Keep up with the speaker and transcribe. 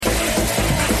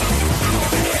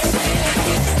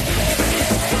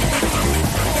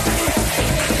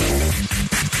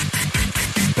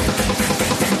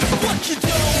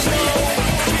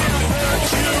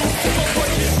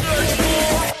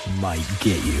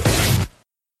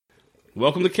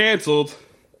Welcome to Canceled.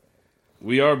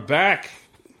 We are back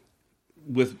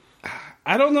with...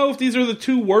 I don't know if these are the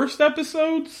two worst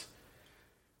episodes,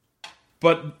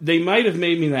 but they might have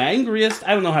made me the angriest.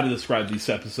 I don't know how to describe these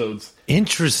episodes.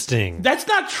 Interesting. That's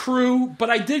not true, but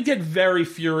I did get very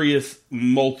furious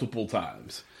multiple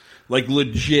times. Like,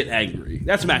 legit angry.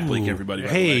 That's Mac Blake, everybody.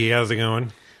 Hey, how's it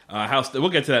going? We'll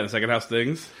get to that in a second. How's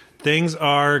things? Things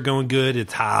are going good.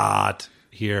 It's hot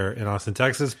here in Austin,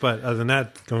 Texas, but other than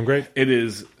that, it's going great. It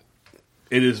is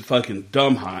fucking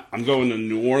dumb hot. I'm going to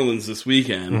New Orleans this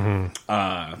weekend,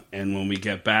 and when we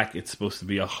get back, it's supposed to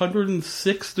be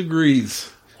 106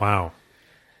 degrees. Wow.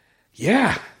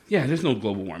 Yeah, there's no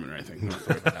global warming or anything. Don't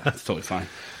worry about that. It's totally fine.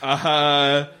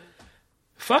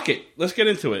 Fuck it. Let's get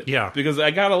into it. Yeah. Because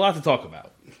I got a lot to talk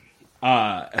about.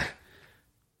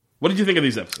 What did you think of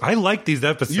these episodes? I like these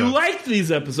episodes. You liked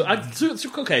these episodes.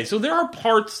 Okay, so there are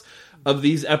parts of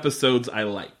these episodes I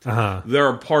liked. There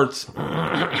are parts,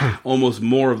 almost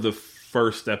more of the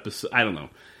first episode. I don't know.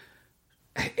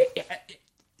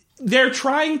 They're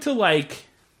trying to, like,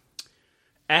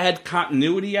 add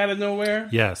continuity out of nowhere.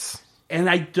 Yes. And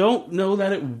I don't know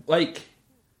that it, like...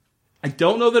 I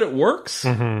don't know that it works.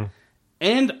 And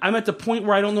I'm at the point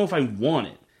where I don't know if I want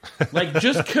it. Like,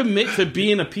 just commit to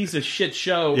being a piece of shit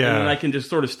show, and then I can just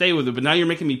sort of stay with it. But now you're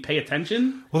making me pay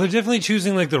attention. Well, they're definitely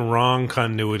choosing, like, the wrong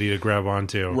continuity to grab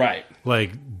onto. Right.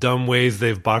 Like, dumb ways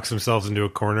they've boxed themselves into a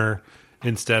corner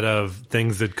instead of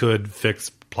things that could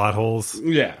fix plot holes.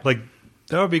 Yeah. Like,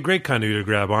 that would be great continuity to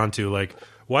grab onto. Like,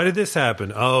 why did this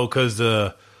happen? Oh, because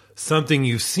something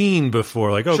you've seen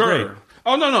before. Like, oh, Sure. great.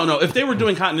 Oh, no. If they were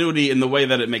doing continuity in the way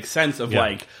that it makes sense of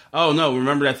like, oh, no,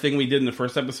 remember that thing we did in the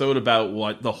first episode about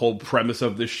what the whole premise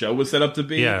of this show was set up to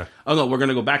be? Yeah. Oh, no, we're going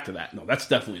to go back to that. No, that's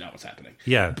definitely not what's happening.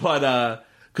 Yeah. But,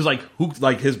 because,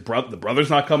 like, the brother's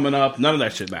not coming up. None of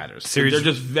that shit matters. They're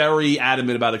just very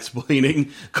adamant about explaining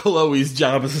Chloe's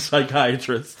job as a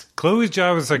psychiatrist. Chloe's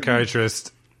job as a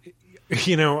psychiatrist,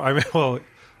 you know,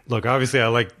 look, obviously I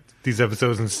like these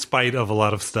episodes in spite of a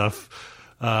lot of stuff.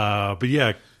 But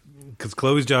yeah, because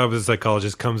Chloe's job as a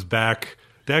psychologist comes back.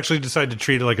 They actually decide to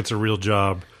treat it like it's a real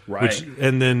job. Right.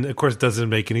 And then, of course, it doesn't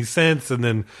make any sense. And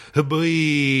then,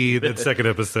 boy, that second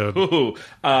episode. Ooh.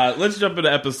 Let's jump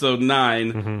into episode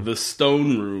 9, The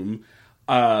Stone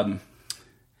Room.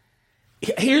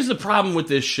 Here's the problem with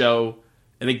this show.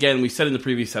 And again, we said in the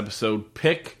previous episode,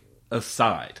 pick a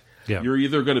side. Yeah. You're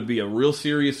either going to be a real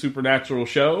serious supernatural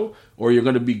show or you're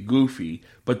going to be goofy.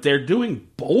 But they're doing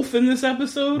both in this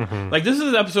episode. Like, this is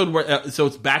an episode where... so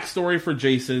it's backstory for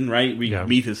Jason, right? We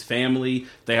meet his family.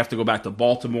 They have to go back to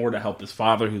Baltimore to help his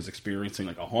father who's experiencing,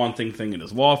 like, a haunting thing in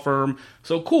his law firm.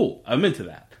 So, cool. I'm into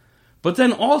that. But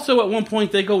then also at one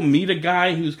point they go meet a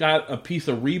guy who's got a piece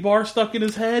of rebar stuck in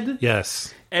his head.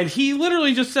 Yes. And he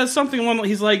literally just says something along...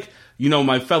 He's like... You know,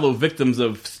 my fellow victims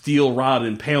of steel rod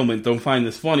impalement don't find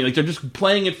this funny. Like, they're just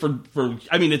playing it for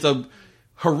I mean, it's a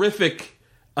horrific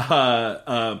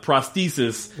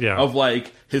prosthesis of,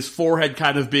 like, his forehead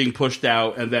kind of being pushed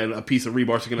out and then a piece of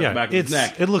rebar sticking in the back of his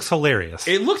neck. It looks hilarious.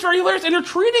 It looks very hilarious, and they're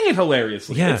treating it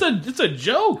hilariously. Yeah. It's a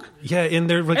joke. Yeah, and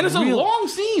they're like... And it's a long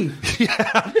scene.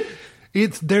 Yeah.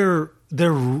 They're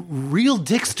real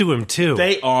dicks to him, too.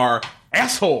 They are...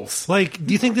 assholes. Like,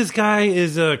 do you think this guy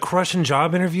is crushing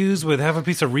job interviews with half a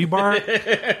piece of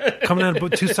rebar coming out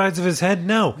of two sides of his head?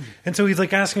 No. And so he's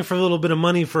like asking for a little bit of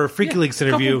money for a Freaky Leaks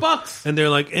interview. $2. And they're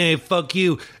like, hey, fuck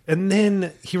you. And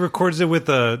then he records it with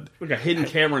a hidden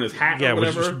camera in his hat or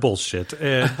whatever. Which is bullshit.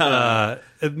 And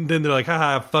then they're like,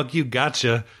 haha, fuck you,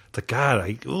 gotcha. It's like,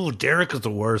 God, Derek is the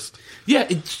worst. Yeah,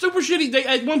 it's super shitty.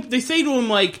 They say to him,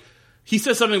 like, he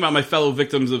says something about my fellow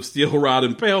victims of steel rod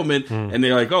impalement, and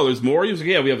they're like, oh, there's more? He was like,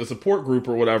 yeah, we have a support group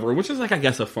or whatever, which is, like, I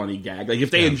guess a funny gag. Like, if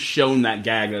they had shown that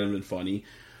gag, that would have been funny.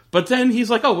 But then he's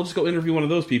like, oh, we'll just go interview one of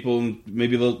those people, and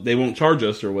maybe they won't charge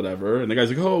us or whatever. And the guy's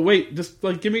like, oh, wait, just,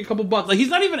 like, give me a couple bucks. Like, he's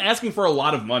not even asking for a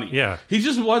lot of money. Yeah. He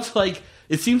just wants, like,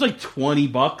 it seems like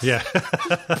 $20. Yeah.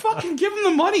 Fucking give him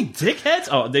the money, dickheads.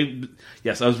 Oh,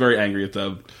 yes, I was very angry at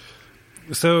them.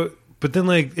 So... But then,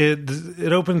 like,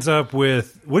 it opens up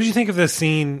with... What did you think of this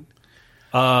scene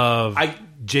of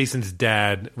Jason's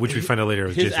dad, which we find out later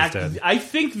was Jason's dad? I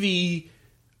think the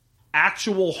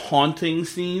actual haunting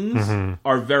scenes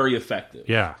are very effective.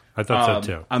 Yeah, I thought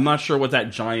so, too. I'm not sure what that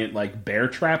giant, like, bear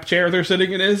trap chair they're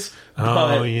sitting in is.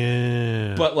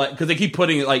 Yeah. But, like, because they keep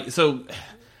putting it, like... So,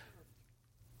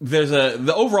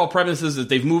 the overall premise is that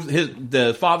they've moved...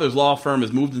 The father's law firm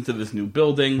has moved into this new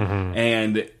building,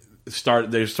 and...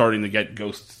 They're starting to get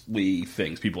ghostly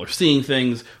things. People are seeing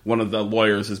things. One of the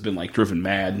lawyers has been, like, driven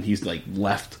mad, and he's, like,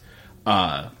 left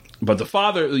But the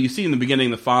father, you see in the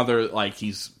beginning, the father, like,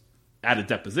 he's at a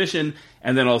deposition,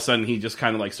 and then all of a sudden he just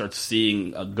kind of like starts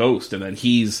seeing a ghost, and then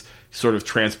he's sort of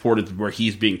transported to where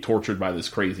he's being tortured by this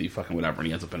crazy fucking whatever, and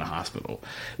he ends up in a hospital,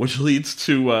 which leads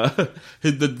to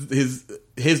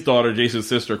his daughter, Jason's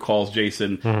sister, calls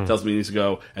Jason, tells him he needs to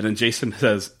go, and then Jason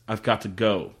says, "I've got to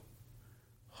go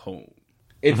home."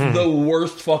 It's the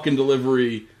worst fucking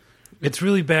delivery. It's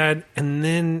really bad, and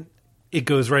then it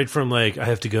goes right from like, "I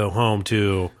have to go home"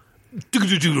 to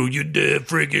 "You dead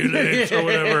freaking legs" or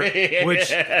whatever, which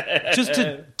just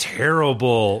a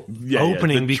terrible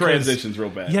opening. The because transition's real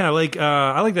bad. Yeah, like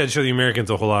I like that show, The Americans,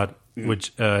 a whole lot,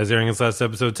 which is airing its last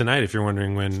episode tonight. If you're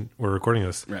wondering when we're recording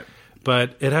this, Right.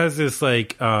 But it has this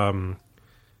like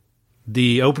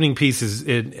the opening piece is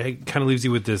it kind of leaves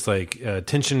you with this like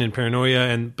tension and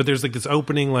paranoia, but there's like this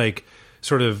opening like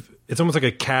sort of, it's almost like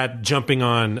a cat jumping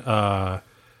on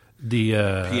the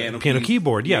piano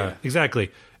keyboard. Yeah,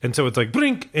 exactly. And so it's like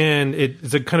blink, and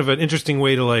it's a kind of an interesting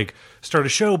way to like start a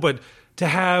show, but to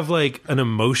have like an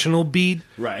emotional beat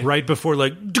right before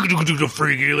like the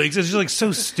freaky legs, it's just like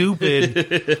so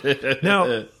stupid.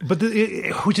 Now, but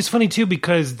which is funny too,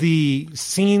 because the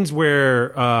scenes where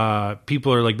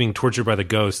people are like being tortured by the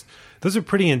ghost, those are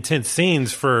pretty intense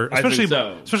scenes for especially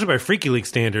by Freaky League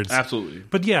standards. Absolutely.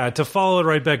 But yeah, to follow it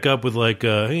right back up with like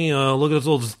look at this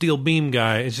old steel beam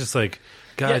guy, it's just like,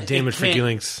 God damn it, Freaky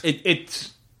Links.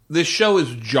 This show is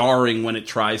jarring when it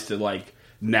tries to like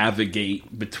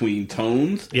navigate between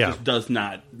tones. It just does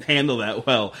not handle that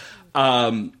well.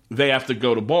 They have to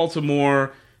go to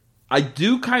Baltimore. I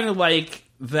do kind of like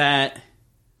that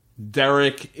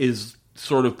Derek is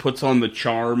sort of puts on the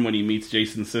charm when he meets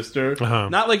Jason's sister.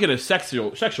 Not like in a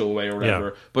sexual way or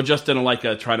whatever, but just in a like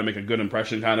a trying to make a good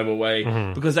impression kind of a way.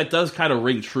 Because that does kind of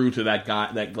ring true to that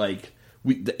guy, that like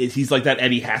he's like that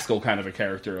Eddie Haskell kind of a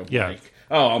character of like,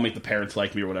 oh, I'll make the parents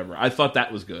like me or whatever. I thought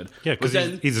that was good. Yeah, because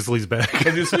he's a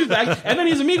sleazebag. And then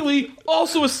he's immediately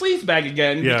also a sleazebag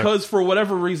again because for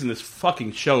whatever reason this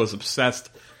fucking show is obsessed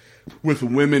with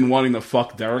women wanting to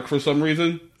fuck Derek for some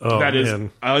reason. That is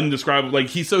undescribable. Like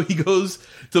he goes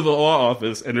to the law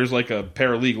office and there's like a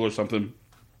paralegal or something.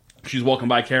 She's walking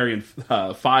by carrying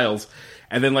files.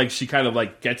 And then, like, she kind of,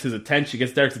 like, gets his attention. She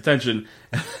gets Derek's attention.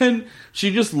 And then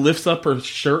she just lifts up her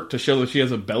shirt to show that she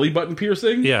has a belly button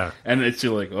piercing. Yeah. And it's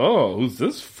you're like, oh, who's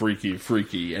this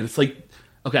freaky? And it's like,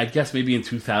 okay, I guess maybe in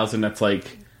 2000 that's,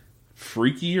 like,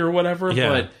 freaky or whatever. Yeah.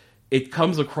 But it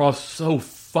comes across so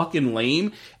fucking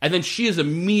lame. And then she is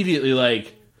immediately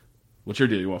like, what's your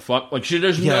deal? You want to fuck? Like,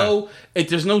 there's no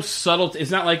subtlety.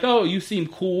 It's not like, oh, you seem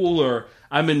cool or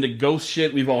I'm into ghost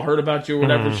shit. We've all heard about you or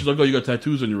whatever. She's like, oh, you got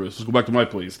tattoos on your wrist. Let's go back to my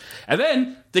place. And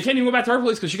then they can't even go back to her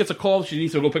place because she gets a call. She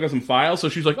needs to go pick up some files. So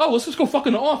she's like, oh, let's just go fuck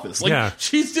in the office. Like,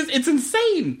 she's just, it's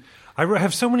insane. I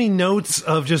have so many notes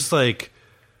of just like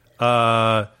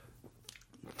throwing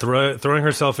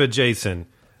herself at Jason.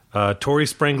 Tori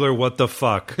Sprangler, what the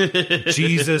fuck?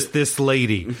 Jesus, this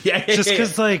lady. Just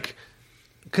because like...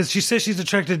 Because she says she's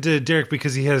attracted to Derek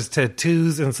because he has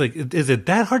tattoos, and it's like, is it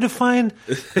that hard to find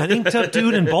an inked up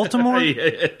dude in Baltimore?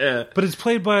 But it's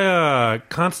played by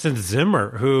Constance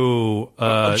Zimmer, who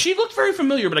she looked very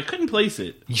familiar, but I couldn't place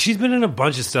it. She's been in a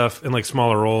bunch of stuff in like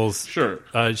smaller roles. Sure,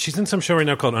 she's in some show right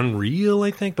now called Unreal,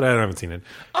 I think, but I haven't seen it.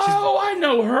 I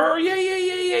know her.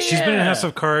 Yeah. She's been in House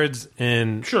of Cards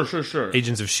and sure.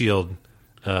 Agents of S.H.I.E.L.D.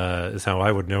 Is how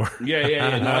I would know her.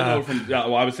 Yeah. No, I know her from.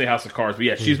 Well, I would say House of Cards, but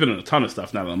yeah, she's been in a ton of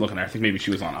stuff. Now that I'm looking at her, I think maybe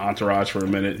she was on Entourage for a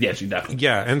minute. Yeah, she definitely.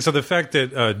 Yeah, and so the fact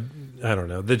that I don't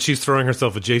know that she's throwing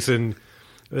herself at Jason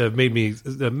made me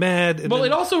mad. And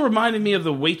it also reminded me of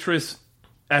the waitress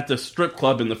at the strip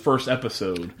club in the first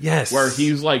episode. Yes, where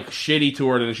he's like shitty to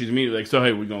her, and then she's immediately like, "So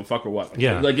hey, we gonna fuck or what?"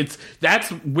 Like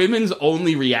that's women's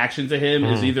only reaction to him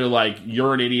is either like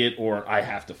you're an idiot or I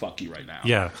have to fuck you right now.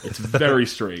 Yeah, it's very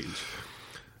strange.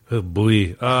 Oh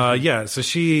boy, So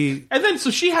she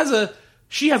has a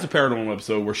paranormal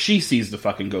episode where she sees the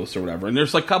fucking ghost or whatever, and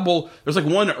there's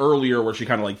one earlier where she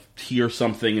kind of like hears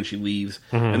something and she leaves,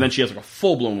 and then she has like a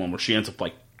full blown one where she ends up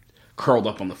like curled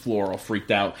up on the floor, all freaked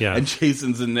out, and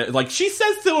Jason's in there. Like she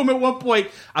says to him at one point,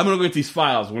 "I'm gonna go get these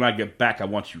files. When I get back, I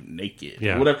want you naked."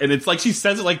 Whatever, and it's like she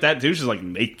says it like that too. She's like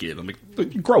naked. I'm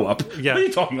like, grow up. Yeah, why are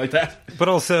you talking like that? But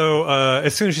also,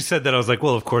 as soon as she said that, I was like,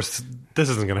 well, of course. This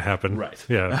isn't going to happen. Right.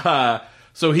 Yeah.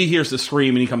 So he hears the scream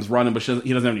and he comes running, but he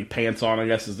doesn't have any pants on, I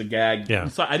guess, is the gag. Yeah.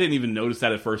 So I didn't even notice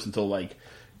that at first until, like,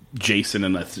 Jason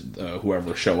and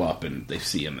whoever show up and they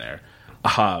see him there.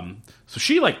 So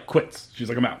she, like, quits. She's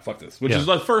like, I'm out. Fuck this. Which is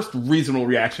the first reasonable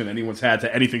reaction anyone's had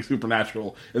to anything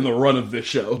supernatural in the run of this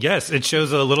show. Yes, it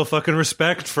shows a little fucking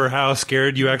respect for how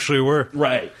scared you actually were.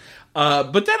 Right.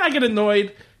 But then I get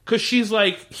annoyed because she's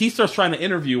like, he starts trying to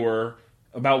interview her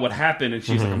about what happened, and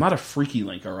she's like, I'm not a freaky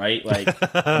link, all right? Like,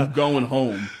 I'm going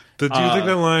home. Did you think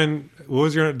that line, what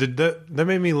was your, did that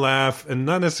made me laugh, and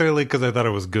not necessarily because I thought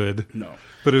it was good. No.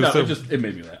 But it was it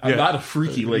made me laugh. I'm not a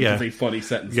freaky link is a funny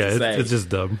sentence to say. It's just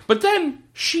dumb. But then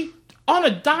she, on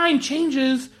a dime,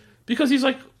 changes because he's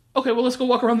like, okay, well, let's go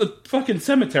walk around the fucking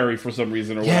cemetery for some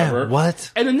reason or whatever.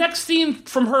 What? And the next scene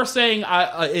from her saying,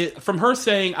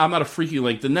 I'm not a freaky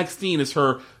link, the next scene is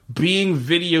her being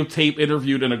videotape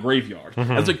interviewed in a graveyard.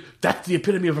 I was like, that's the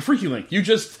epitome of a freaky link. You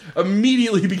just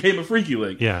immediately became a freaky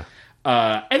link. Yeah.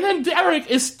 And then Derek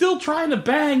is still trying to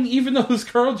bang, even though this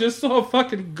girl just saw a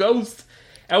fucking ghost.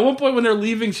 At one point when they're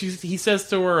leaving, he says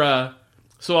to her,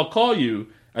 so I'll call you.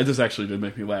 This actually did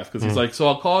make me laugh, because he's like, so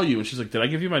I'll call you. And she's like, did I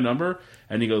give you my number?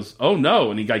 And he goes, oh,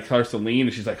 no. And he starts to lean,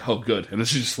 and she's like, oh, good. And then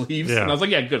she just leaves. Yeah. And I was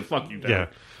like, yeah, good. Fuck you, Derek.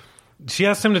 Yeah. She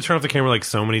asked him to turn off the camera like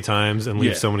so many times and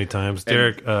leave so many times.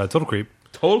 Derek, total creep.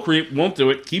 Total creep. Won't do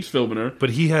it. Keeps filming her.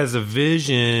 But he has a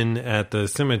vision at the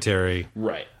cemetery.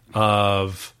 Right.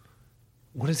 Of,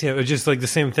 what does he have? It's just like the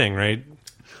same thing, right?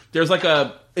 There's like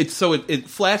it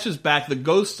flashes back. The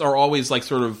ghosts are always like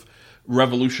sort of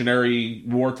revolutionary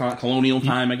wartime, colonial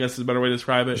time, I guess is a better way to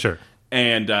describe it. Sure.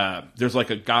 And there's like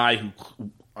a guy who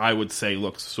I would say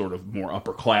looks sort of more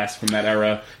upper class from that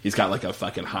era. He's got like a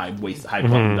fucking high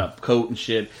buttoned up coat and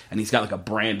shit, and he's got like a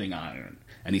branding iron,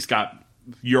 and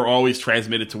you're always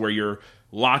transmitted to where you're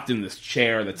locked in this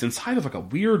chair that's inside of like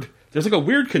there's like a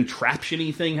weird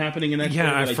contraption-y thing happening in that chair.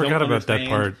 Yeah, I forgot about that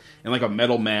part. And like a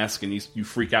metal mask, and you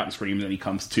freak out and scream, and then he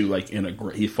comes to like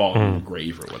he falls in a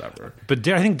grave or whatever. But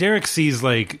I think Derek sees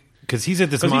like, because he's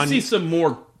at this monument. He sees some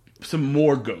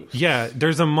more ghosts. Yeah,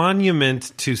 there's a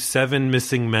monument to 7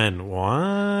 missing men.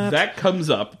 What? That comes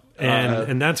up.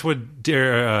 And that's what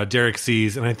Derek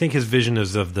sees, and I think his vision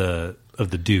is of the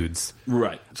dudes.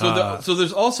 Right. So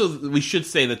there's also, we should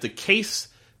say that the case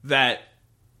that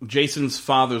Jason's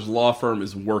father's law firm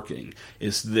is working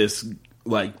is this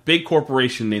like big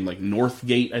corporation named like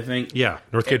Northgate, I think. Yeah,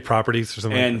 Northgate Properties or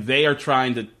something. And like they are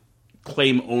trying to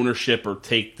claim ownership or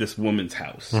take this woman's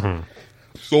house.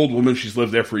 This old woman, she's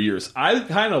lived there for years. I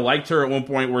kind of liked her at one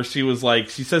point where she was like,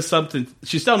 she says something,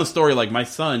 she's telling a story like, my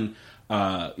son,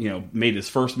 made his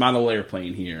first model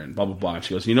airplane here and blah, blah, blah. And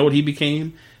she goes, you know what he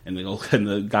became? And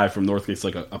the guy from Northgate's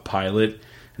like a pilot.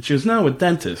 And she goes, no, a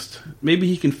dentist. Maybe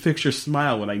he can fix your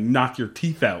smile when I knock your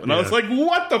teeth out. And I was like,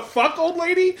 what the fuck, old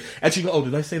lady? And she goes, oh,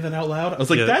 did I say that out loud? I was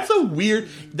like, that's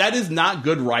that is not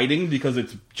good writing because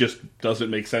it just doesn't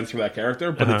make sense for that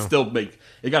character. But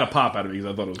it got a pop out of me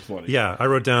because I thought it was funny. Yeah, I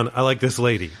wrote down, I like this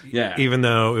lady. Yeah. Even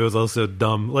though it was also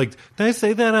dumb. Like, did I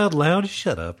say that out loud?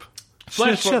 Shut up.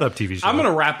 Shut up, TV show. I'm going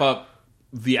to wrap up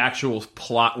the actual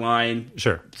plot line.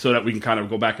 Sure. So that we can kind of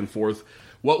go back and forth.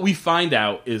 What we find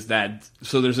out is that,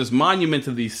 so there's this monument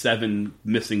to these 7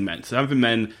 missing men. 7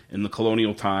 men in the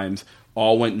colonial times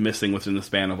all went missing within the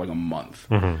span of like a month.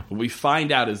 What we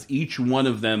find out is each one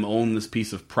of them owned this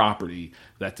piece of property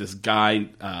that this guy,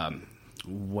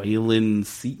 Waylon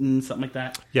Seaton, something like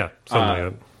that? Yeah, something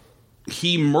like that.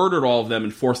 He murdered all of them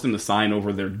and forced them to sign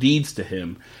over their deeds to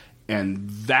him. And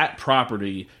that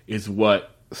property is what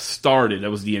started,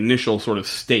 that was the initial sort of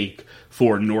stake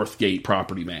for Northgate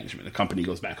Property Management. The company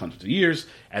goes back hundreds of years,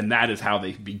 and that is how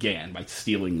they began, by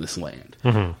stealing this land.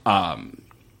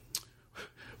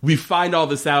 We find all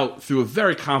this out through a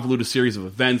very convoluted series of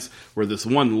events where this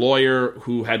one lawyer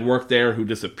who had worked there, who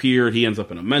disappeared, he ends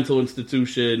up in a mental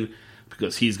institution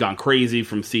because he's gone crazy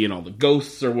from seeing all the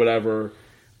ghosts or whatever.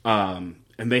 And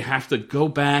they have to go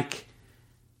back.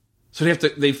 So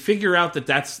they figure out that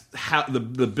that's how the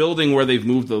building where they've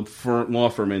moved the law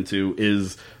firm into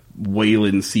is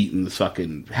Waylon Seaton's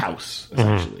fucking house,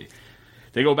 essentially.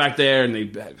 They go back there,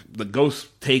 and the ghosts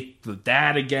take the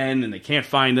dad again, and they can't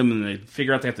find him, and they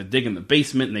figure out they have to dig in the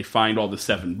basement, and they find all the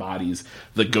 7 bodies.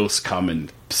 The ghosts come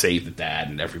and save the dad,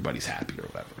 and everybody's happy or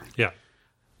whatever.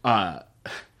 Yeah.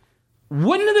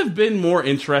 Wouldn't it have been more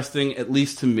interesting, at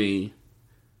least to me,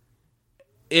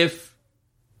 if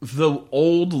the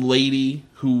old lady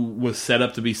who was set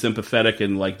up to be sympathetic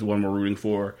and like the one we're rooting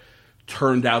for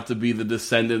turned out to be the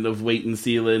descendant of Waylon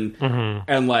Seaton,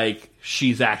 and like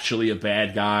she's actually a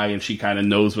bad guy and she kind of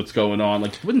knows what's going on?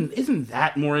 Like, isn't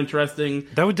that more interesting?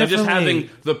 That would definitely, just having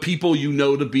the people you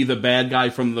know to be the bad guy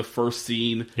from the first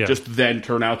scene just then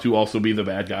turn out to also be the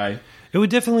bad guy. It would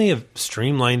definitely have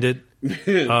streamlined it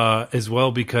as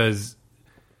well, because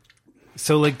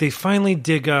so like they finally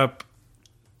dig up.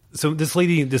 So this old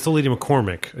lady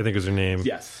McCormick, I think is her name.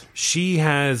 Yes. She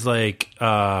has like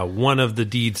one of the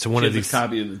deeds to one of these.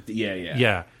 Copy of the,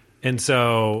 yeah. And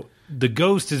so the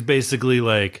ghost is basically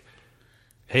like,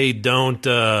 hey, don't.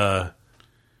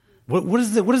 What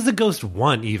does the ghost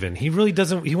want? Even he really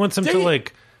doesn't. He wants him to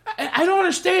like. I don't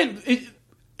understand.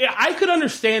 I could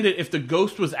understand it if the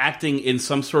ghost was acting in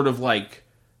some sort of like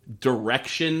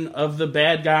direction of the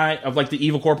bad guy, of like the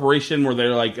evil corporation, where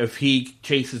they're like, if he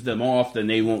chases them off, then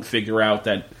they won't figure out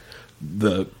that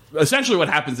essentially what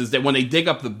happens is that when they dig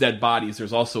up the dead bodies,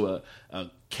 there's also a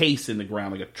case in the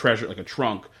ground, like a treasure, like a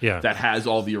trunk, that has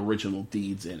all the original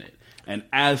deeds in it. And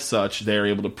as such, they're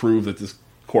able to prove that this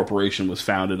corporation was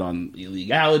founded on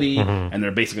illegality, and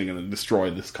they're basically going to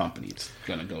destroy this company. It's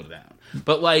going to go down.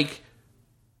 But like,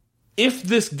 if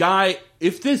this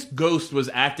ghost was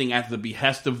acting at the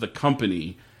behest of the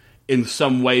company in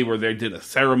some way where they did a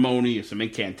ceremony or some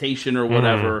incantation or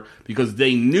whatever, because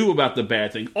they knew about the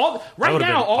bad thing. All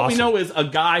we know is a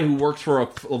guy who works for a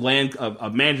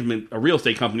real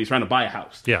estate company trying to buy a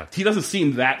house. Yeah. He doesn't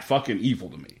seem that fucking evil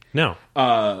to me. No.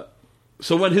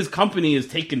 So when his company is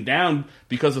taken down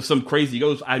because of some crazy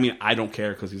ghost, I mean, I don't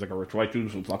care because he's like a rich white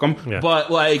dude, so fuck him. Yeah. But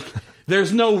like,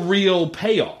 there's no real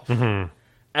payoff.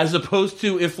 As opposed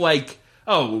to if like,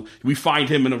 oh, we find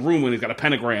him in a room and he's got a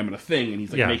pentagram and a thing and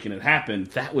he's like making it happen,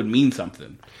 that would mean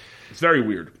something. It's very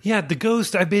weird. Yeah, the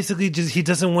ghost, I basically he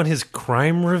doesn't want his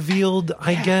crime revealed,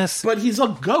 I guess. But he's a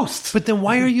ghost. But then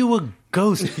why are you a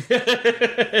ghost? See,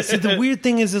 the weird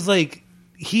thing is like,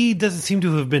 he doesn't seem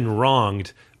to have been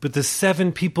wronged, but the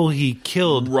 7 people he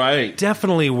killed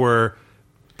definitely were,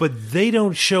 but they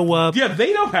don't show up. Yeah,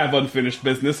 they don't have unfinished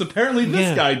business. Apparently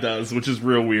this guy does, which is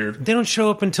real weird. They don't show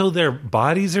up until their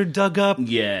bodies are dug up.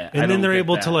 Yeah, and then they're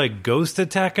able to like ghost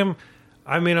attack him.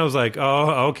 I mean, I was like,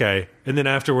 oh, okay. And then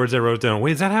afterwards I wrote down,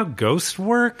 wait, is that how ghosts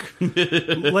work?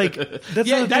 Like,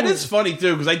 that is funny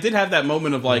too, because I did have that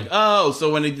moment of like, oh,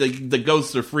 so when the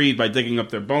ghosts are freed by digging up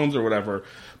their bones or whatever,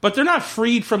 but they're not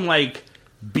freed from like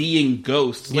being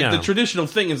ghosts. Like the traditional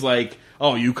thing is like,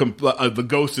 oh, the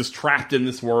ghost is trapped in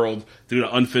this world due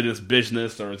to unfinished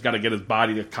business, or it's got to get his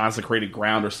body to consecrated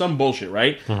ground, or some bullshit,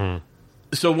 right?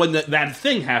 So when that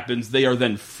thing happens, they are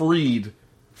then freed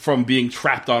from being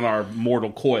trapped on our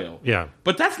mortal coil. Yeah.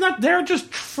 But that's not, they're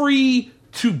just free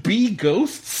to be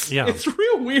ghosts. Yeah. It's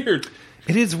real weird.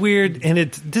 It is weird, and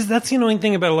that's the annoying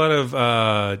thing about a lot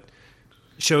of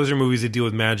shows or movies that deal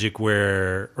with magic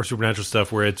or supernatural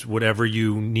stuff, where it's whatever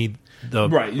you need,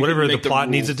 whatever the plot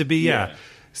needs it to be. Yeah.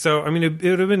 So, I mean, it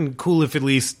would have been cool if at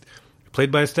least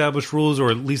played by established rules,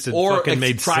 or at least it fucking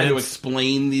made sense. Or try to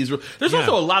explain these rules. There's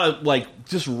also a lot of, like,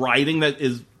 just writing that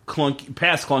is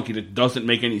clunky, that doesn't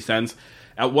make any sense.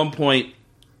 At one point,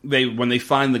 when they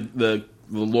find the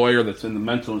lawyer that's in the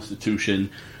mental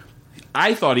institution,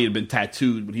 I thought he had been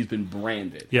tattooed, but he's been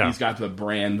branded. Yeah. He's got the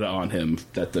brand on him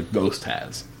that the ghost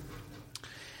has.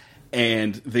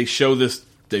 And they show this,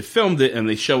 they filmed it, and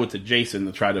they show it to Jason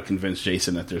to try to convince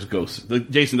Jason that there's ghosts.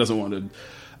 Jason doesn't want to.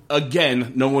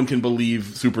 Again, no one can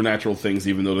believe supernatural things,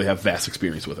 even though they have vast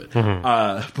experience with it.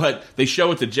 But they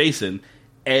show it to Jason,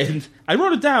 and I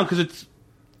wrote it down because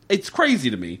it's crazy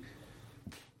to me.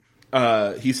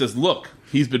 He says, look,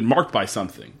 he's been marked by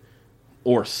something.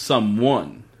 Or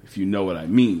someone, if you know what I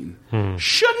mean.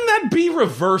 Shouldn't that be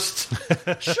reversed?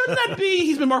 Shouldn't that be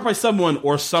he's been marked by someone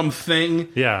or something?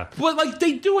 Yeah. But like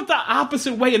they do it the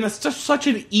opposite way, and that's just such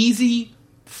an easy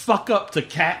fuck up to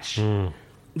catch.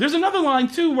 There's another line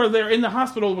too where they're in the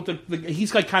hospital with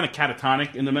he's like kind of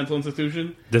catatonic in the mental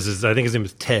institution. I think his name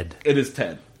is Ted. It is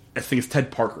Ted. I think it's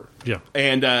Ted Parker. Yeah.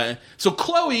 And so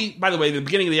Chloe, by the way, at the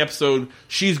beginning of the episode,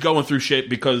 she's going through shit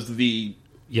because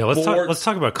let's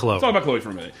talk about Chloe. Let's talk about Chloe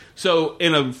for a minute. So,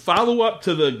 in a follow-up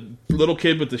to the little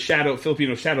kid with the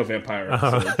Filipino shadow vampire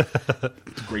episode,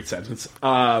 it's a great sentence.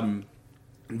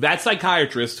 That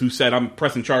psychiatrist who said, I'm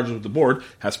pressing charges with the board,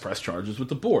 has pressed charges with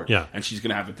the board. Yeah. And she's going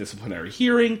to have a disciplinary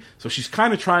hearing. So she's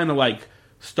kind of trying to, like,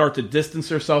 start to distance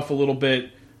herself a little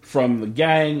bit from the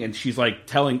gang. And she's, like,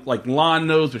 telling, like, Lon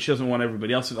knows, but she doesn't want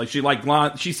everybody else to, like,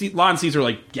 Lon sees her,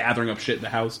 like, gathering up shit in the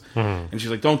house. And she's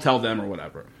like, don't tell them or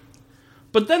whatever.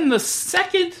 But then the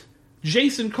second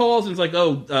Jason calls and is like,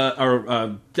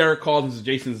 Derek calls and says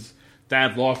Jason's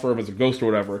dad's law firm is a ghost or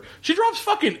whatever, she drops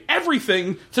fucking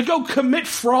everything to go commit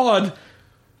fraud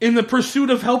in the pursuit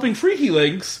of helping Freaky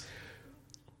Links.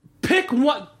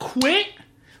 Quit?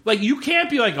 Like, you can't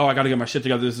be like, oh, I gotta get my shit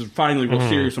together, this is finally real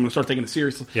serious, I'm gonna start taking it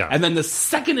seriously. Yeah. And then the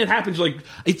second it happens, like,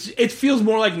 it feels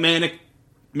more like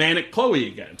manic Chloe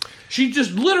again. She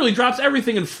just literally drops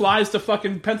everything and flies to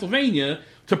fucking Pennsylvania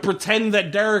to pretend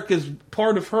that Derek is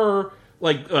part of her,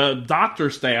 like, doctor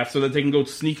staff so that they can go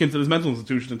sneak into this mental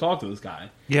institution and talk to this guy.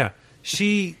 Yeah.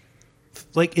 She,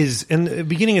 like, is, in the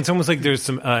beginning, it's almost like there's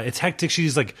some, it's hectic.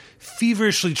 She's, like,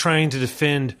 feverishly trying to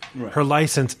defend her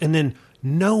license, and then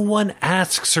No one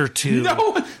asks her to.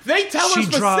 No, they tell her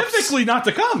specifically not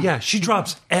to come. Yeah, she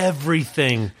drops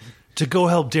everything to go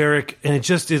help Derek, and it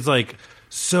just is like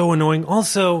so annoying.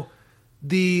 Also,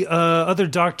 the other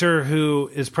doctor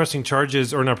who is pressing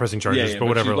charges, or not pressing charges, but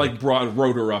whatever. She,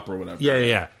 wrote her up or whatever.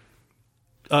 Yeah.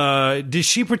 Is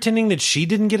she pretending that she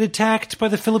didn't get attacked by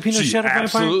the Filipino shadow vampire?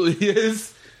 She absolutely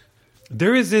is.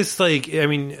 There is this,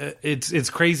 it's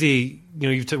crazy.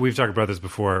 We've talked about this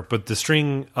before, but the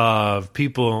string of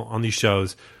people on these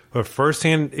shows who have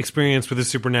firsthand experience with the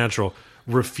supernatural,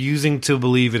 refusing to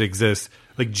believe it exists.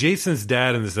 Like Jason's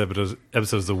dad in this episode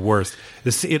is the worst.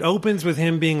 It opens with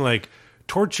him being like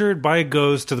tortured by a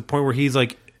ghost to the point where he's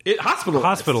like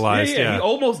hospitalized. Yeah. He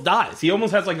almost dies. He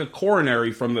almost has like a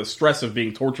coronary from the stress of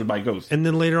being tortured by ghosts. And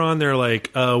then later on, they're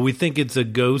like, "We think it's a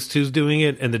ghost who's doing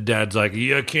it," and the dad's like,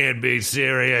 "You can't be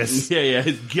serious." Yeah.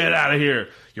 Get out of here.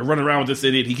 You're running around with this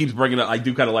idiot. He keeps bringing up. I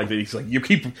do kind of like that. He's like, he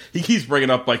keeps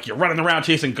bringing up like, you're running around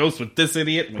chasing ghosts with this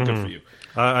idiot. Good for you.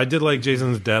 I did like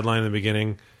Jason's dad line in the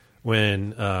beginning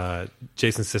when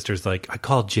Jason's sister's like, "I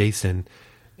called Jason,"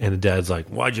 and the dad's like,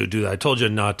 "Why'd you do that? I told you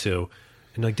not to."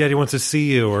 And like, Daddy wants to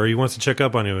see you, or he wants to check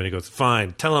up on you, and he goes,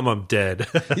 "Fine, tell him I'm dead."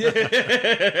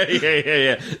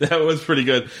 Yeah. That was pretty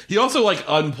good. He also like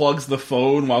unplugs the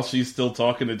phone while she's still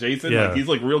talking to Jason. Yeah. Like, he's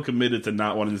like real committed to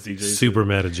not wanting to see Jason. Super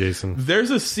mad at Jason.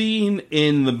 There's a scene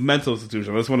in the mental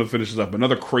institution. I just want to finish this up.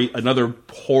 Another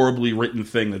horribly written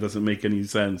thing that doesn't make any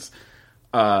sense.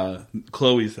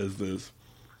 Chloe says this.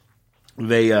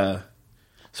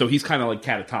 So he's kind of like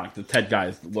catatonic. The Ted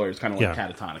guy, the lawyer, is kind of like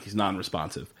catatonic. He's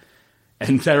non-responsive.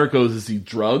 And Derek goes, "Is he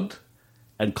drugged?"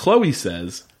 And Chloe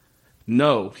says,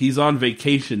 "No, he's on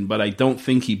vacation, but I don't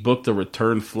think he booked a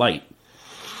return flight."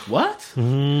 What?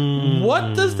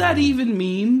 What does that even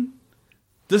mean?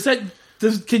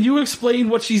 Can you explain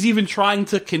what she's even trying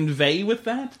to convey with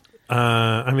that?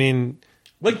 I mean,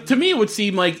 like, to me, it would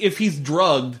seem like if he's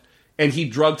drugged and he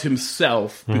drugged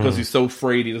himself because he's so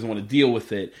afraid he doesn't want to deal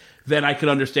with it, then I could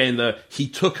understand he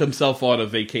took himself on a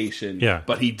vacation,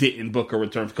 but he didn't book a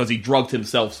return because he drugged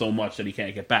himself so much that he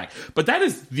can't get back. But that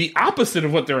is the opposite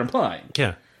of what they're implying.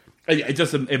 Yeah.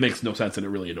 It makes no sense, and it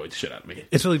really annoyed the shit out of me.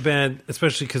 It's really bad,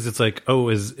 especially because it's like, oh,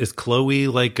 is Chloe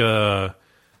like a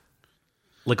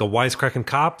wisecracking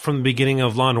cop from the beginning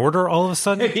of Law and Order all of a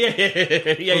sudden? Yeah.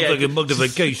 Looks like he booked a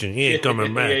vacation. He ain't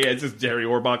coming back. Yeah, it's just Jerry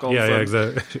Orbach all of a sudden. Yeah,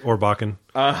 exactly.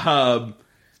 Orbachen.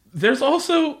 There's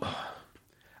also...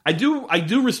 I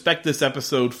do respect this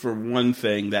episode for one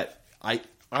thing that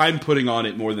I'm putting on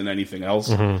it more than anything else.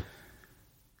 Mm-hmm.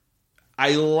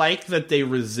 I like that they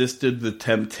resisted the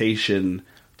temptation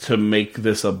to make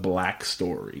this a black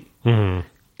story. Mm-hmm.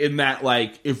 In that,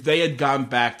 like, if they had gone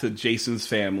back to Jason's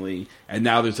family and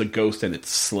now there's a ghost and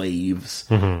it's slaves,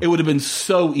 it would have been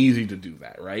so easy to do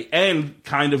that, right? And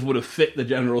kind of would have fit the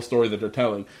general story that they're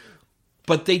telling.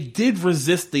 But they did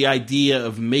resist the idea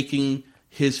of making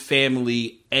his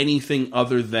family anything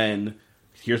other than,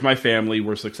 here's my family,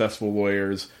 we're successful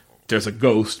lawyers, there's a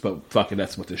ghost, but fucking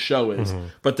that's what this show is. Mm-hmm.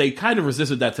 But they kind of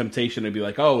resisted that temptation to be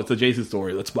like, oh, it's a Jason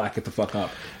story, let's black it the fuck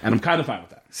up. And I'm kind of fine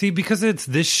with that. See, because it's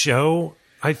this show,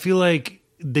 I feel like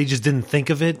they just didn't think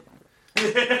of it.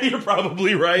 You're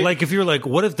probably right. Like, if you're like,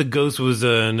 what if the ghost was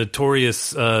a notorious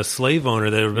slave owner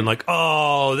that would have been like,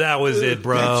 oh, that was it,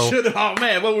 bro. Oh,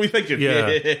 man, what were we thinking?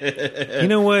 Yeah. You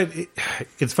know what?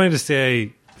 It's funny to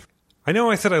say, I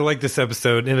know I said I like this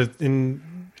episode, and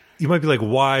you might be like,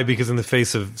 why? Because in the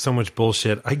face of so much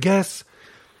bullshit. I guess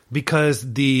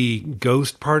because the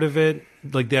ghost part of it,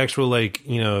 like the actual, like,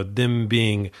 you know, them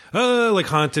being, like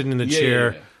haunted in a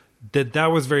chair,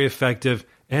 that was very effective.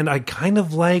 And I kind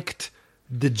of liked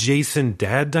the Jason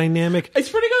dad dynamic. It's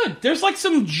pretty good. There's like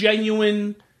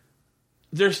genuine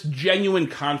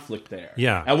conflict there.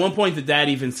 Yeah. At one point, the dad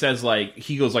even says, like,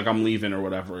 he goes like, I'm leaving or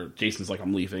whatever. Jason's like,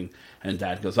 I'm leaving. And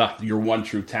dad goes, you're one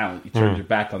true talent. You turned your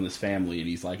back on this family. And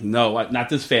he's like, no, not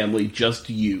this family, just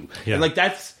you. Yeah. And like,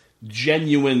 that's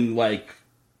genuine, like,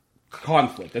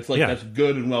 conflict. That's like, that's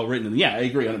good and well written. And yeah, I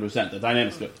agree 100%. The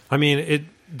dynamic's good. I mean,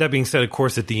 that being said, of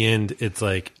course, at the end, it's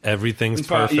like everything's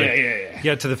perfect.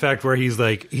 Yeah, to the fact where he's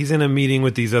in a meeting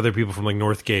with these other people from like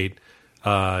Northgate,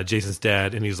 Jason's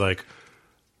dad, and he's like,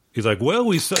 well,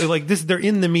 we saw, like this. They're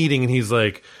in the meeting, and he's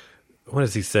like, what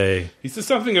does he say? He says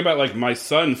something about like, my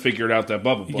son figured out that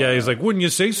bubble. Yeah, he's like, wouldn't you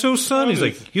say so, son? He's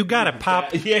like, you got it,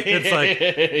 pop. It's like,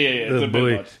 it's a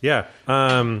bit much. Yeah.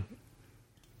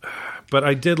 But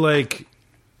I did like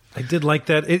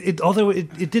that. Although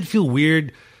it did feel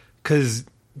weird because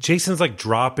Jason's like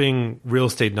dropping real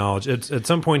estate knowledge. At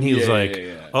some point, he was like,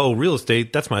 "Oh, real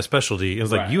estate, that's my specialty." And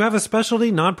it's like, "You have a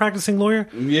specialty, non-practicing lawyer?"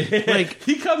 Yeah, like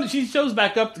he shows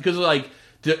back up because like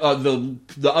the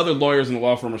other lawyers in the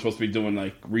law firm are supposed to be doing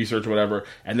like research or whatever,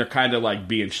 and they're kind of like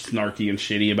being snarky and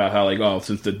shitty about how like, oh,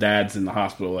 since the dad's in the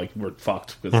hospital, like we're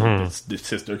fucked because the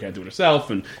sister can't do it herself,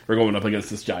 and we're going up against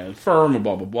this giant firm and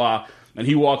blah blah blah. And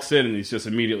he walks in and he's just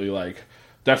immediately like,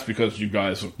 that's because you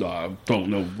guys don't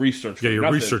know research. Yeah,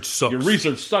 your research sucks. Your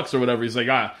research sucks or whatever. He's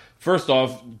like, first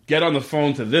off, get on the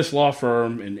phone to this law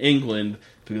firm in England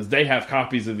because they have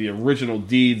copies of the original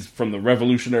deeds from the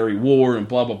Revolutionary War and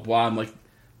blah, blah, blah. I'm like,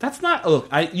 that's not... Look,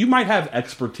 you might have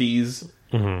expertise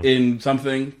in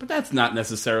something, but that's not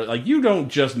necessarily... Like, you don't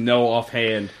just know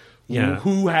offhand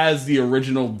who has the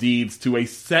original deeds to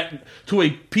a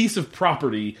piece of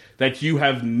property that you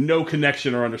have no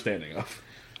connection or understanding of.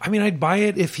 I mean, I'd buy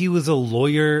it if he was a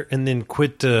lawyer and then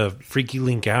quit to Freaky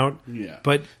Link out. Yeah.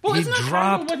 But he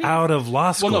dropped out of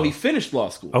law school. Well, no, he finished law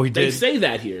school. Oh, he did? They say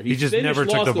that here. He just never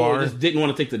took the bar? He just didn't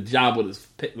want to take the job with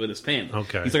his family.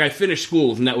 Okay. He's like, I finished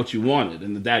school. Isn't that what you wanted?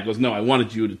 And the dad goes, no, I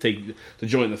wanted you to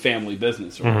join the family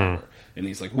business or whatever. And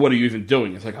he's like, what are you even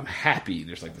doing? It's like, I'm happy.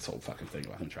 There's like this whole fucking thing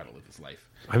about him trying to live his life.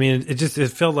 I mean, it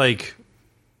felt like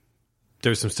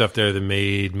there's some stuff there that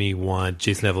made me want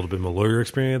Jason to have a little bit more lawyer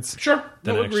experience. Sure.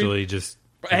 Than actually just...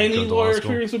 Any lawyer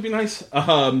experience would be nice.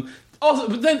 Also,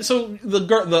 but then, so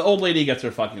the old lady gets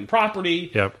her fucking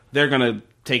property. Yep. They're gonna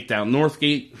take down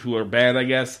Northgate, who are bad, I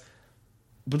guess.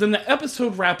 But then the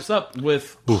episode wraps up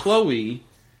with Chloe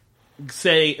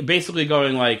basically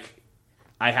going like,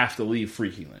 I have to leave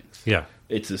Freaky Links. Yeah.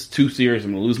 It's just too serious.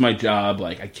 I'm gonna lose my job.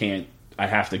 Like, I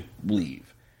have to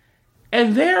leave.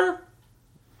 And they're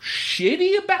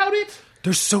shitty about it.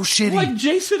 They're so shitty. Like,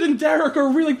 Jason and Derek are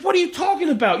really like, what are you talking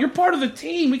about? You're part of the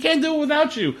team. We can't do it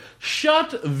without you.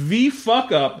 Shut the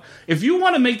fuck up. If you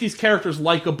want to make these characters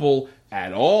likable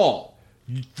at all,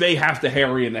 they have to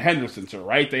Harry and the Hendersons,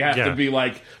 right? They have to be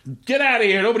like, get out of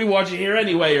here. Nobody wants you here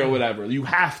anyway or whatever. You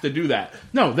have to do that.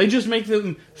 No, they just make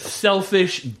them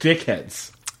selfish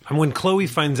dickheads. And when Chloe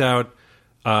finds out,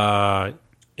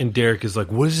 and Derek is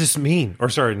like, what does this mean? Or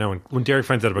sorry, no, when Derek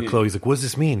finds out about Chloe, he's like, what does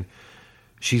this mean?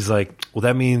 She's like, well,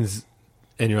 that means,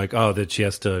 and you're like, oh, that she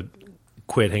has to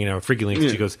quit hanging out with Freaky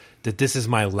Links. She goes, that this is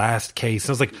my last case. And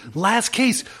I was like, last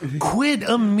case? Quit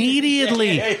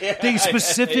immediately. They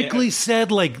specifically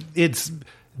said, like, it's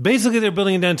basically they're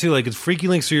building it down to, like, it's Freaky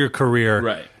Links for your career.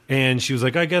 Right. And she was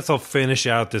like, I guess I'll finish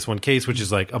out this one case, which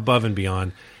is, like, above and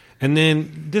beyond. And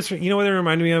then this, you know what it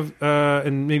reminded me of?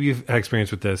 And maybe you've had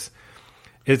experience with this.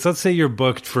 It's, let's say you're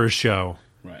booked for a show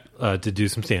to do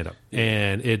some stand-up.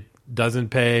 And it doesn't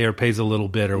pay or pays a little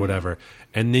bit or whatever,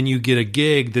 and then you get a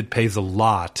gig that pays a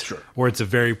lot, or it's a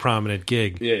very prominent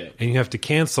gig, and you have to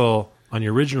cancel on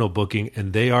your original booking,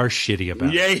 and they are shitty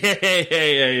about it.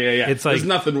 Yeah. It's like, there's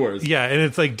nothing worse. Yeah, and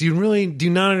it's like, do you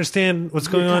not understand what's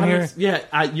going on here?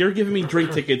 Yeah, you're giving me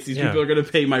drink tickets. These people are going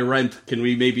to pay my rent. Can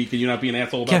you not be an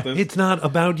asshole about this? It's not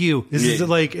about you. This is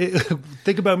like,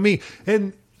 think about me.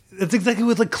 And it's exactly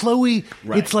with like Chloe.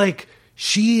 Right. It's like,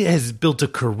 she has built a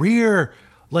career.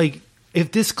 Like,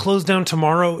 if this closed down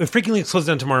tomorrow, if Freaky Links closed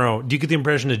down tomorrow, do you get the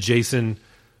impression that Jason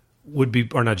would be,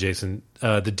 or not Jason,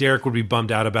 that Derek would be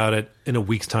bummed out about it in a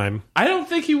week's time? I don't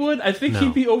think he would. I think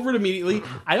he'd be over it immediately.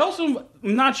 I also am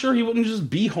not sure he wouldn't just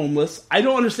be homeless. I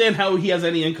don't understand how he has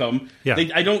any income. Yeah.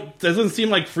 It doesn't seem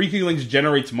like Freaky Links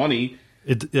generates money.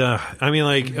 I mean,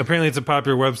 like, apparently it's a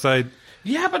popular website.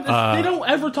 Yeah, but they don't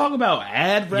ever talk about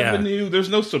ad revenue. Yeah. There's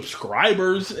no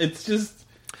subscribers. It's just...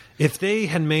 If they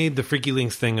had made the Freaky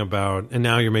Links thing about, and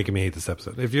now you're making me hate this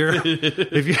episode. Or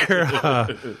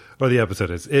the episode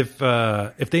is, if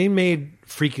they made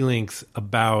Freaky Links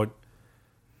about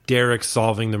Derek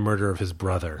solving the murder of his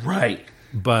brother, right?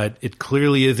 But it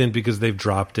clearly isn't because they've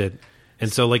dropped it,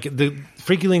 and so like the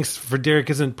Freaky Links for Derek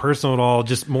isn't personal at all.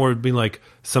 Just more being like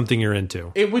something you're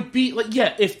into. It would be like,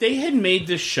 if they had made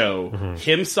this show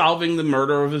him solving the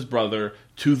murder of his brother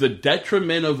to the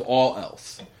detriment of all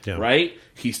else, right?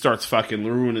 He starts fucking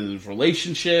ruining his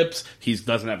relationships. He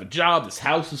doesn't have a job. His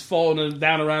house is falling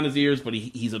down around his ears, but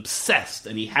he's obsessed,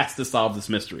 and he has to solve this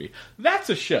mystery. That's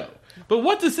a show. But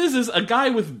what this is a guy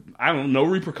with, I don't know,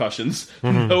 no repercussions,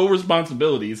 no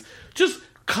responsibilities, just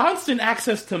constant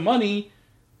access to money.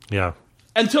 Yeah.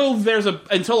 Until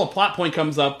a plot point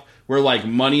comes up where, like,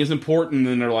 money is important,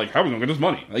 and they're like, how are we going to get this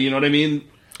money? You know what I mean?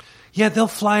 Yeah, they'll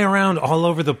fly around all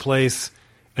over the place,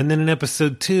 and then in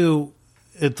episode 2...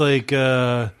 it's like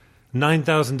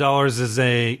 $9,000 is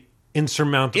a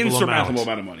insurmountable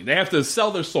amount of money. They have to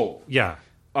sell their soul. Yeah.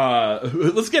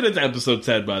 let's get into episode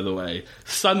 10, by the way.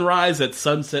 Sunrise at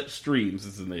Sunset Streams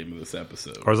is the name of this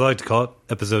episode. Or as I like to call it,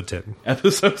 episode 10.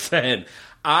 Episode 10.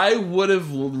 I would have...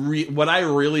 what I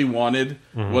really wanted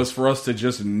was for us to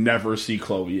just never see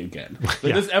Chloe again. Like,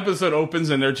 this episode opens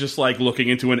and they're just, like, looking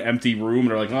into an empty room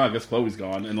and they're like, oh, I guess Chloe's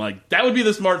gone. And, like, that would be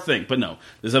the smart thing. But no,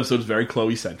 this episode is very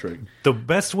Chloe-centric. The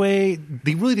best way...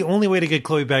 the only way to get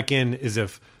Chloe back in is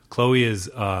if Chloe is,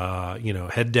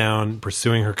 head down,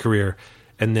 pursuing her career...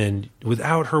 And then,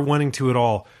 without her wanting to at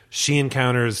all, she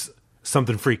encounters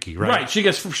something freaky, right? Right. She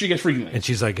gets freaky linked. And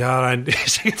she's like, God,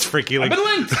 she gets freaky linked.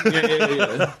 I've been linked!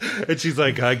 Yeah. And she's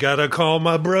like, I gotta call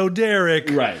my bro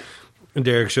Derek. Right. And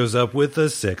Derek shows up with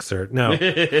a sixer. Now,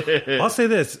 I'll say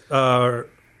this. From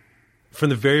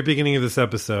the very beginning of this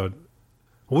episode,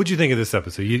 what'd you think of this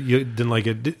episode? You didn't like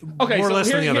it? Okay, more or less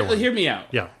than the other one. Hear me out.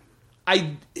 Yeah.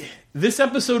 This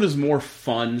episode is more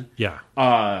fun. Yeah.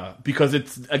 Because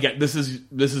it's, again, this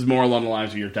is more along the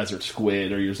lines of your Desert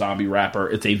Squid or your Zombie Rapper.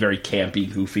 It's a very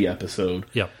campy, goofy episode.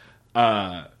 Yep.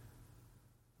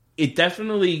 It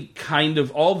definitely kind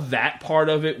of, all that part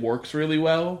of it works really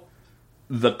well.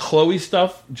 The Chloe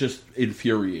stuff just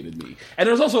infuriated me. And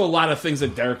there's also a lot of things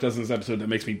that Derek does in this episode that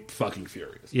makes me fucking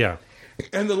furious. Yeah.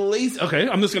 And the okay,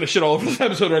 I'm just going to shit all over this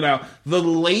episode right now. The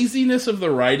laziness of the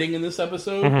writing in this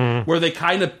episode, where they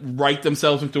kind of write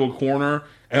themselves into a corner,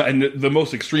 and the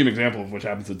most extreme example of which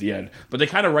happens at the end, but they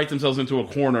kind of write themselves into a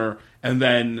corner and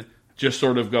then just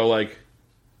sort of go like,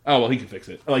 oh, well, he can fix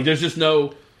it. Like, there's just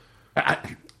no...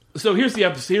 So here's the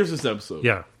episode. Here's this episode.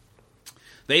 Yeah.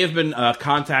 They have been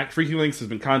Freaky Links has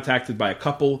been contacted by a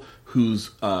couple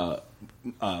whose the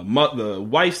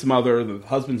wife's mother, the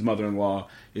husband's mother-in-law,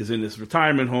 is in this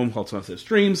retirement home called Sunset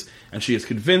Streams, and she is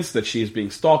convinced that she is being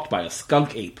stalked by a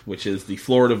skunk ape, which is the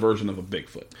Florida version of a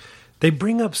Bigfoot. They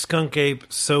bring up skunk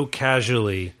ape so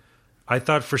casually. I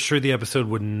thought for sure the episode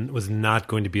was not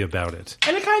going to be about it.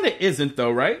 And it kind of isn't,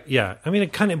 though, right? Yeah. I mean,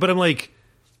 it kind of... But I'm like...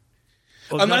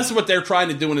 Well, unless what they're trying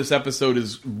to do in this episode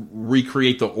is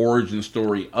recreate the origin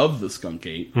story of the skunk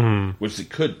ape, which it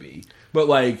could be. But,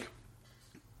 like...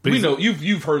 But we know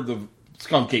you've heard the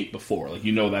skunk ape before, like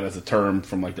you know that as a term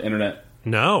from like the internet.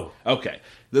 No. Okay,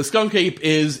 the skunk ape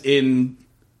is in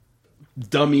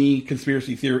dummy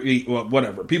conspiracy theory, well,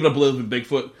 whatever. People that believe in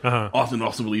Bigfoot often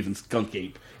also believe in skunk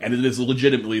ape, and it is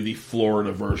legitimately the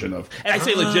Florida version of. And I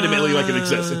say legitimately like it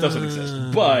exists. It doesn't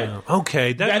exist, but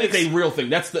okay, that is a real thing.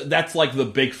 That's like the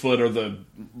Bigfoot or the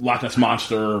Loch Ness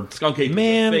monster. Skunk ape is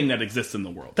a thing that exists in the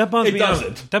world. That bums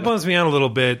me out a little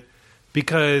bit.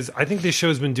 Because I think this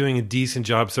show's been doing a decent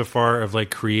job so far of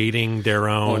like creating their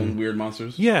own weird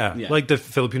monsters. Yeah, like the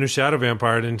Filipino shadow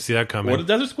vampire. I didn't see that coming. Or the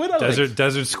Desert Squid.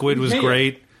 Desert Squid was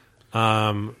great.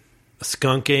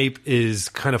 Skunk Ape is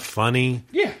kind of funny.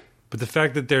 Yeah, but the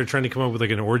fact that they're trying to come up with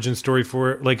like an origin story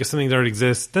for it, like something that already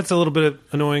exists, that's a little bit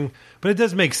annoying. But it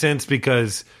does make sense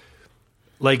because,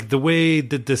 like the way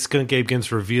that the Skunk Ape gets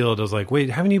revealed, I was like, wait,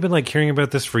 haven't you been like hearing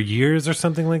about this for years or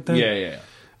something like that? Yeah.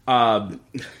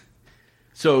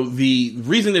 So the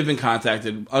reason they've been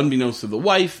contacted, unbeknownst to the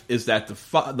wife, is that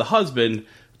the husband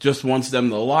just wants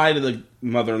them to lie to the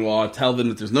mother-in-law, tell them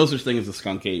that there's no such thing as a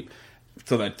skunk ape,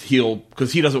 so that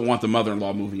because he doesn't want the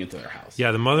mother-in-law moving into their house.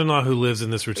 Yeah, the mother-in-law who lives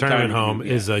in this retirement home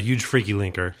is a huge freaky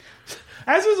linker.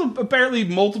 As is apparently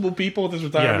multiple people at this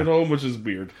retirement home, which is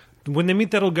weird. When they meet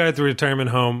that old guy at the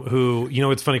retirement home who, you know,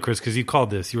 it's funny, Chris, because you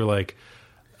called this, you were like,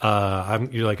 I'm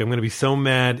going to be so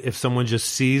mad if someone just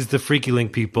sees the Freaky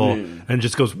Link people and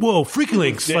just goes, "Whoa, Freaky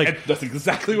Links!" Yeah, like that's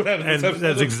exactly what happened. And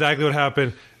that's exactly what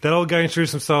happened. That old guy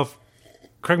introduced himself.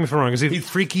 Correct me if I'm wrong. Is he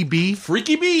Freaky B?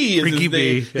 Freaky B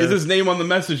is his name on the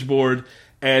message board.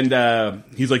 And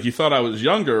he's like, "You thought I was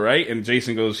younger, right?" And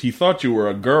Jason goes, "He thought you were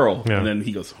a girl." Yeah. And then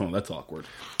he goes, "Oh, that's awkward."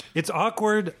 It's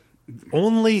awkward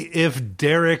only if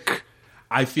Derek.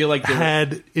 I feel like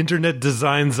had internet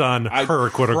designs on her,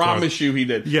 quote unquote. I promise you he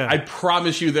did. Yeah. I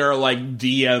promise you there are like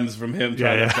DMs from him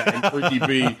trying to bang Freaky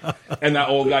B and that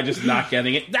old guy just not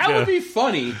getting it. That would be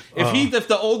funny if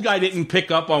the old guy didn't pick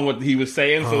up on what he was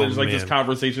saying, so there's like this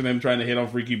conversation of him trying to hit on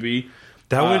Freaky B.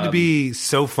 That would be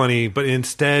so funny, but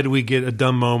instead we get a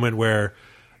dumb moment where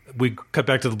we cut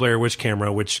back to the Blair Witch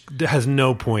camera, which has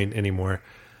no point anymore.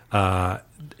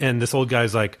 And this old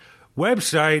guy's like,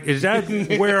 "Website, is that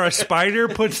where a spider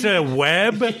puts a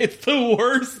web?" It's the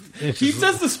worst. He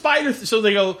says the spider, so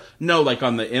they go, "No, like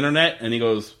on the internet," and he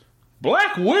goes,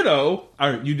 "Black Widow."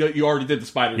 All right, you already did the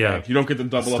spider gag. You don't get to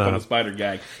double up on the spider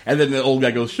gag. And then the old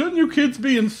guy goes, "Shouldn't you kids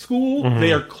be in school?"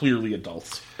 They are clearly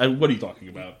adults. What are you talking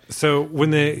about? So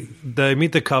when they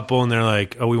meet the couple and they're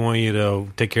like, "Oh, we want you to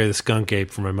take care of the skunk ape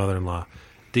for my mother-in-law,"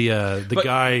 the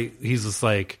guy, he's just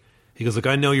like, He goes, look,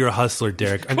 I know you're a hustler,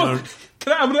 Derek. I know.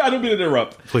 I don't mean to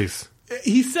interrupt. Please.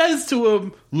 He says to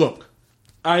him, look,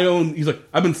 he's like,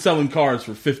 I've been selling cars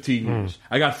for 15 years.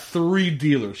 I got 3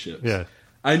 dealerships. Yeah.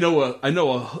 I know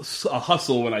a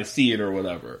hustle when I see it or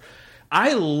whatever.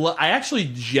 I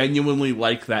actually genuinely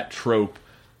like that trope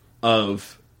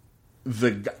of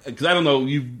because I don't know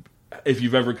if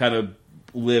you've ever kind of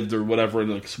lived or whatever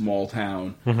in a small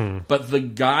town, but the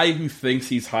guy who thinks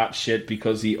he's hot shit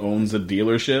because he owns a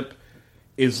dealership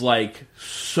is like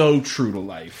so true to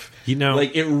life.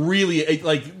 Like it really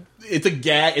like. It's a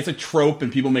gag, it's a trope,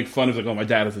 and people make fun of it, like, oh, my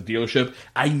dad has a dealership.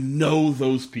 I know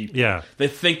those people. Yeah. They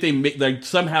think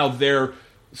somehow they're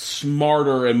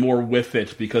smarter and more with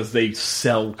it because they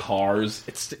sell cars.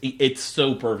 It's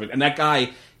so perfect. And that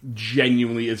guy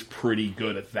genuinely is pretty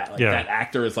good at that. Like that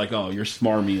actor is like, oh, you're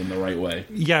smarmy in the right way.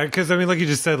 Yeah, because I mean, like you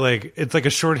just said, like it's like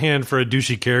a shorthand for a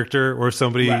douchey character or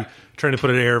somebody trying to put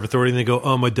an air of authority, and they go,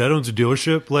 "Oh, my dad owns a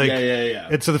dealership." Like, yeah.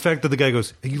 And so the fact that the guy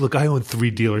goes, "Hey, look, I own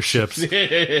 3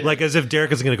 dealerships," like as if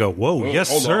Derek is going to go, "Whoa, yes,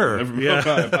 sir."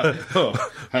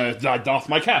 I doff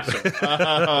my cap,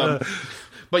 sir.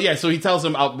 But yeah, so he tells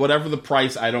him, whatever the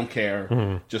price, I don't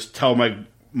care. Just tell my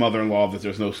mother-in-law that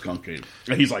there's no skunk ape.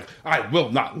 And he's like, I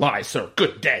will not lie, sir.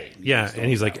 Good day. Yeah, and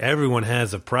he's like, everyone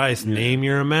has a price. Name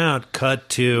your amount. Cut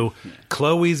to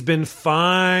Chloe's been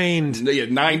fined. Yeah,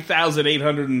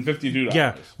 $9,852.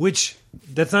 Yeah, which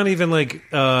that's not even like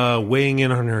weighing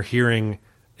in on her hearing.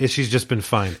 She's just been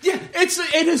fined. Yeah,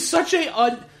 it is such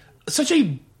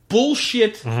a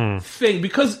bullshit thing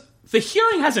because the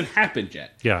hearing hasn't happened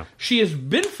yet. Yeah, she has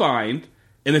been fined,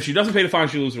 and if she doesn't pay the fine,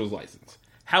 she loses her license.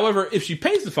 However, if she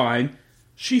pays the fine,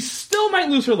 she still might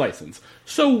lose her license.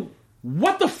 So,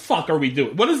 what the fuck are we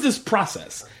doing? What is this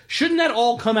process? Shouldn't that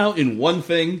all come out in one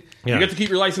thing? Yeah. You get to keep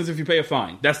your license if you pay a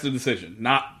fine. That's the decision,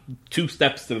 not 2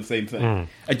 steps to the same thing.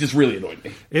 It just really annoyed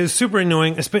me. It was super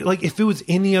annoying. Like, if it was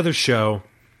any other show,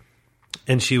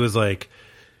 and she was like,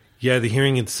 yeah, the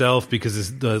hearing itself,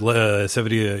 because the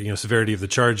severity of the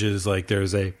charges, like,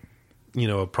 there's a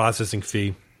processing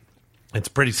fee. It's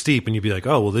pretty steep, and you'd be like,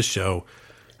 oh, well, this show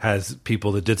has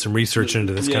people that did some research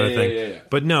into this kind of thing. Yeah.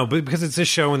 But no, because it's this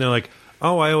show and they're like,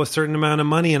 oh, I owe a certain amount of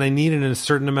money and I need it in a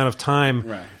certain amount of time.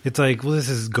 Right. It's like, well, this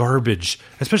is garbage.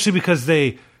 Especially because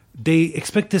they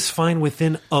expect this fine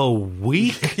within a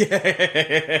week?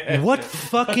 What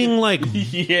fucking, like,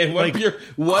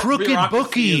 what crooked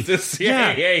bookie? Is this? Yeah.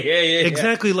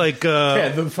 Exactly, like...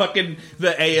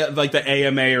 the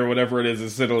AMA or whatever it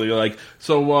is literally like,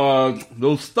 so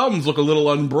those thumbs look a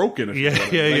little unbroken.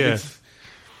 Yeah.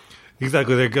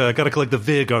 Exactly, they got to collect the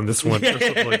VIG on this one or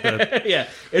something like that. Yeah,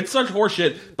 it's such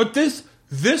horseshit. But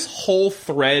this whole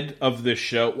thread of this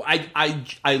show,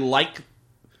 I like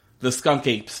the skunk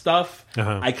ape stuff.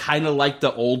 I kind of like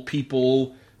the old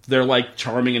people. They're like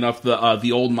charming enough.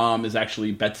 The old mom is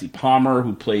actually Betsy Palmer,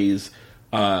 who plays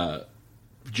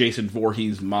Jason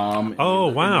Voorhees' mom. Oh,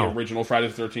 in the original Friday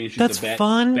the 13th. She's that's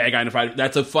fun. Bad guy in Friday.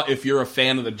 That's a fun. If you're a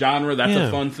fan of the genre, that's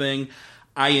a fun thing.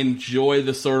 I enjoy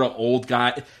the sort of old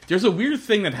guy. There's a weird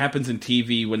thing that happens in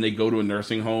TV when they go to a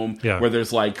nursing home where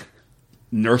there's like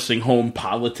nursing home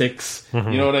politics. You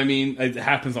know what I mean? It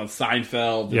happens on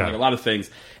Seinfeld. Like a lot of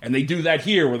things. And they do that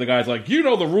here where the guy's like, you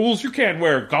know the rules. You can't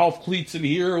wear golf cleats in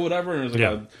here or whatever. And there's like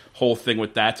a whole thing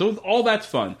with that. So all that's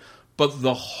fun. But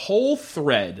the whole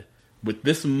thread with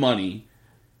this money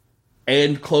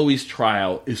and Chloe's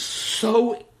trial is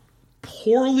so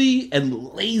poorly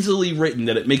and lazily written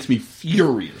that it makes me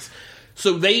furious.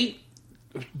 So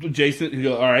Jason,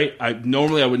 all right, I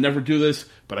would never do this,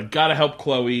 but I gotta help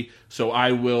Chloe, so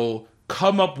I will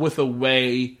come up with a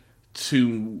way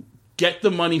to get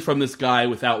the money from this guy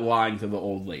without lying to the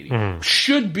old lady.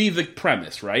 Should be the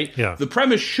premise, right? Yeah. The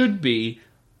premise should be,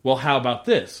 well, how about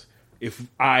this? If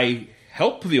I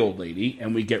help the old lady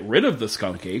and we get rid of the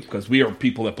skunk ape, because we are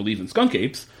people that believe in skunk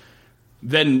apes,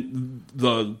 then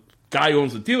the guy who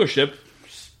owns the dealership,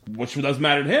 which doesn't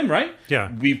matter to him, right? Yeah.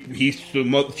 She's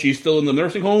still in the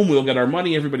nursing home. We'll get our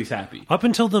money. Everybody's happy. Up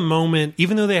until the moment,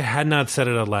 even though they had not said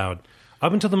it out loud,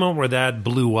 up until the moment where that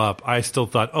blew up, I still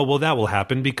thought, oh, well, that will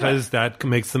happen because that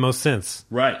makes the most sense.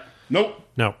 Right. Nope.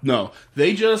 No.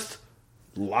 They just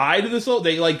lie to this old...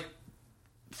 They, like,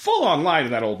 full-on lie to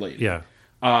that old lady. Yeah.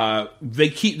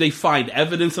 They find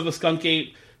evidence of a skunk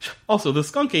ape. Also, the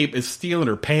skunk ape is stealing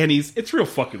her panties. It's real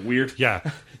fucking weird. Yeah.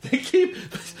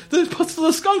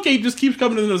 The skunk ape just keeps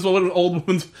coming into this old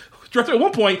woman's dresser. At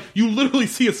one point, you literally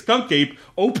see a skunk ape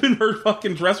open her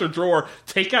fucking dresser drawer,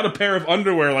 take out a pair of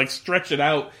underwear, like stretch it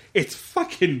out. It's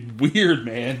fucking weird,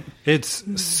 man. It's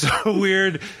so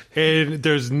weird, and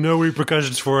there's no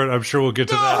repercussions for it. I'm sure we'll get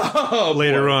to that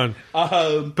later on.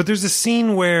 But there's a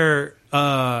scene where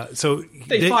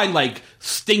they find like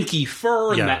stinky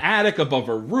fur in the attic above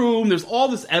her room. There's all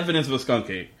this evidence of a skunk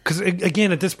ape. Because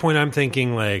again, at this point, I'm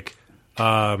thinking like,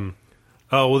 oh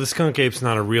well, the skunk ape's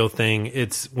not a real thing.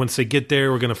 It's once they get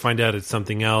there, we're going to find out it's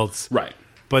something else, right?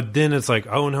 But then it's like,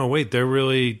 oh no, wait,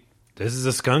 this is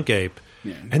a skunk ape.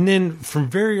 Yeah. And then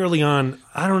from very early on,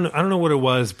 I don't know what it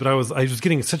was, but I was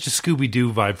getting such a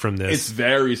Scooby-Doo vibe from this. It's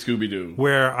very Scooby-Doo.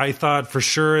 Where I thought for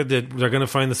sure that they're going to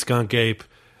find the skunk ape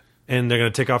and they're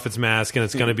going to take off its mask and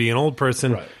it's going to be an old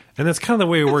person. Right. And that's kind of the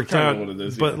way it worked out. What it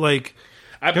is, but like,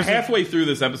 I'm halfway through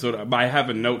this episode. I have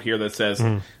a note here that says,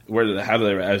 I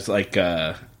was like,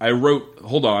 I wrote,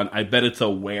 hold on, I bet it's a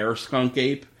were-skunk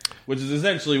ape. Which is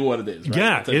essentially what it is, right?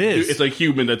 Yeah, it is. It's a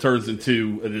human that turns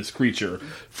into this creature.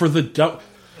 For the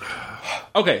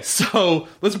Okay, so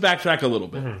let's backtrack a little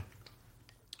bit. Mm-hmm.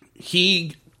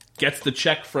 He gets the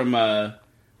check from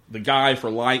the guy for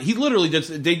lying. He literally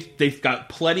they've got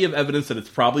plenty of evidence that it's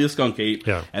probably a skunk ape,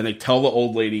 and they tell the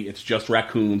old lady it's just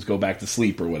raccoons, go back to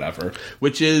sleep or whatever,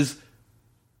 which is,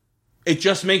 it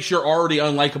just makes your already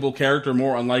unlikable character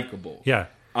more unlikable. Yeah.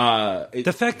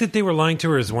 The fact that they were lying to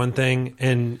her is one thing,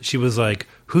 and she was like,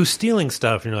 who's stealing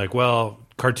stuff? And you're like, well,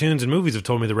 cartoons and movies have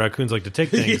told me the raccoons like to take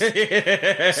things.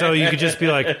 So you could just be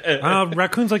like,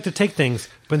 raccoons like to take things.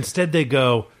 But instead they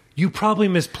go, you probably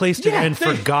misplaced it and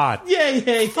forgot.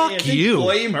 Fuck you. They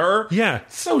blame her. Yeah.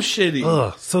 So shitty.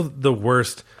 Ugh, so the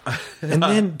worst. And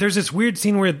then there's this weird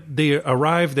scene where they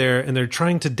arrive there and they're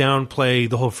trying to downplay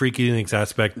the whole Freaky Links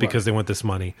aspect because they want this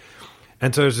money.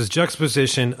 And so there's this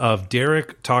juxtaposition of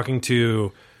Derek talking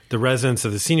to the residents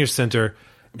of the senior center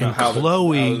and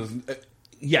Chloe.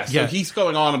 So he's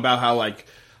going on about how like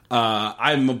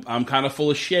I'm kind of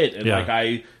full of shit and like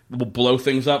I will blow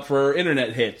things up for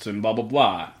internet hits and blah blah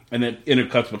blah. And then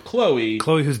intercuts with Chloe,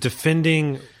 who's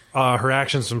defending her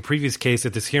actions from previous case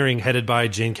at this hearing, headed by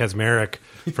Jane Kaczmarek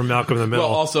from Malcolm in the Middle.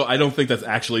 Well, also, I don't think that's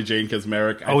actually Jane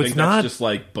Kaczmarek. I think that's just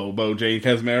like Bobo Jane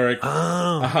Kaczmarek.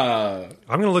 I'm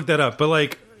going to look that up. But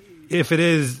like, if it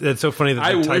is, that's so funny that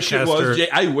I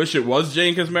wish it was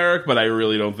Jane Kaczmarek, but I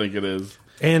really don't think it is.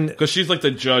 And because she's like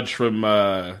the judge from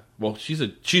she's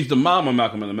the mom of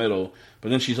Malcolm in the Middle. But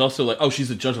then she's also like,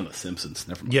 she's a judge on The Simpsons.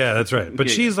 Never mind. Yeah, that's right. But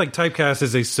she's like typecast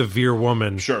as a severe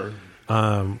woman. Sure.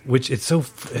 Which it's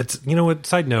you know what?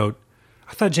 Side note,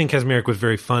 I thought Jane Kaczmarek was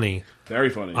very funny.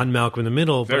 Very funny. On Malcolm in the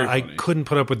Middle, very but I couldn't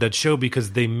put up with that show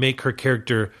because they make her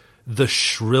character the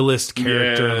shrillest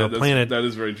character on the planet. That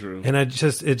is very true. And it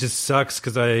just sucks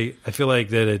because I feel like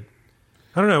that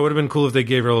I don't know, it would have been cool if they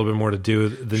gave her a little bit more to do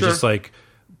than just like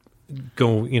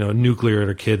go, nuclear at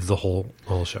her kids the whole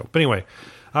show. But anyway,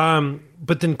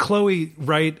 but then Chloe,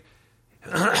 right?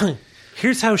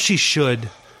 Here's how she should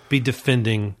be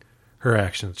defending her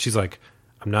actions. She's like,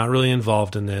 I'm not really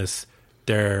involved in this.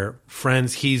 They're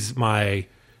friends. He's my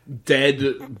dead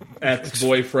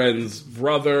ex-boyfriend's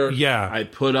brother. Yeah. I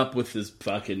put up with his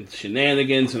fucking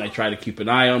shenanigans and I try to keep an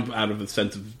eye on out of a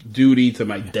sense of duty to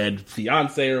my dead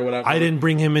fiance or whatever. I didn't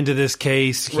bring him into this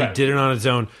case. He did it on his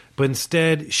own. But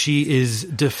instead, she is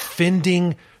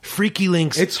defending Freaky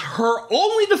Links. It's her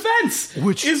only defense,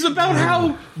 which is about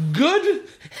how good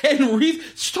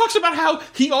she talks about how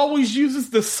he always uses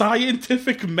the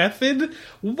scientific method.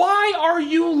 Why are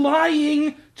you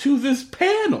lying to this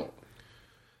panel?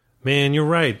 Man, you're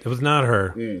right. It was not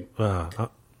her.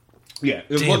 Yeah.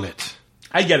 Damn it.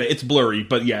 I get it. It's blurry,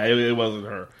 but yeah, it wasn't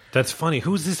her. That's funny.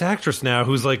 Who's this actress now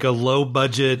who's like a low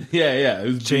budget? Yeah.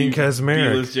 Jane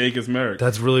Kaczmarek. Jane Kaczmarek.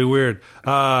 That's really weird.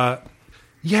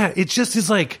 It just is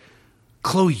like,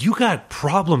 Chloe, you got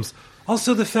problems.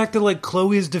 Also, the fact that like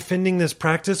Chloe is defending this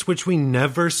practice, which we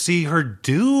never see her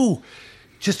do.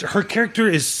 Just her character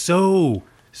is so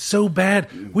bad,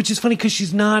 which is funny because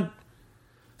she's not.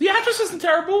 The actress isn't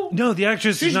terrible. No, the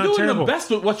actress is not terrible. She's doing the best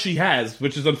with what she has,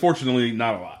 which is unfortunately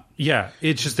not a lot. Yeah,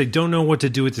 it's just they don't know what to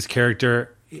do with this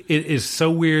character. It is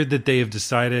so weird that they have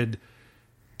decided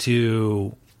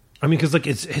to. I mean, because like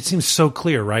it seems so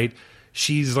clear, right?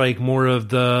 She's like more of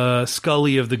the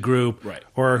Scully of the group, right?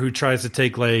 Or who tries to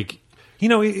take like,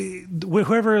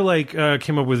 whoever like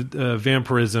came up with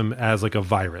vampirism as like a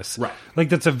virus, right? Like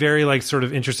that's a very like sort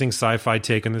of interesting sci-fi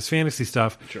take on this fantasy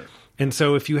stuff, sure. And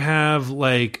so if you have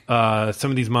like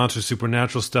some of these monster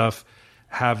supernatural stuff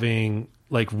having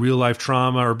like real life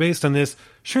trauma or based on this,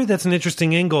 sure, that's an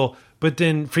interesting angle. But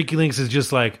then Freaky Links is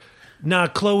just like, nah,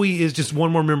 Chloe is just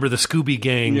one more member of the Scooby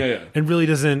gang, and really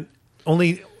doesn't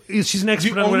she's an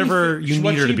expert on whatever you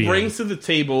need her to be. What she brings to the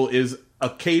table is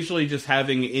occasionally just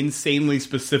having insanely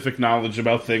specific knowledge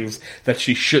about things that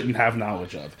she shouldn't have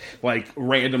knowledge of, like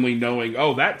randomly knowing,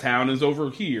 oh, that town is over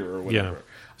here or whatever. Yeah.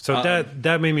 So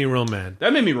that made me real mad.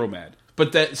 That made me real mad.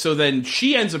 But then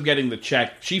she ends up getting the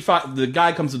check. The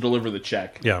guy comes to deliver the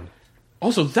check. Yeah.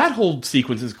 Also, that whole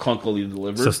sequence is clunkily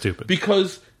delivered. So stupid.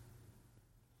 Because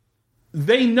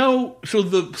they know... So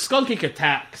the skunk ape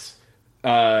attacks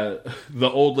the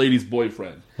old lady's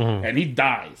boyfriend. Mm-hmm. And he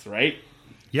dies, right?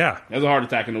 Yeah. He has a heart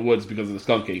attack in the woods because of the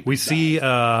skunk ape. We see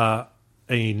a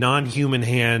non-human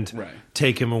hand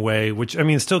take him away, which, I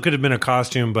mean, still could have been a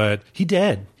costume, but he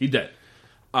dead. He dead.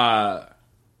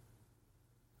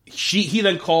 He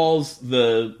then calls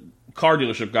the car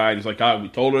dealership guy and he's like, we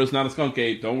told her it's not a skunk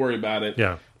ape. Don't worry about it.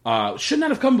 Yeah. Shouldn't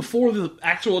that have come before the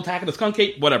actual attack of the skunk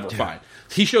ape? Whatever, fine.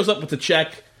 He shows up with the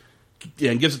check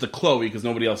and gives it to Chloe because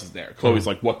nobody else is there. Chloe's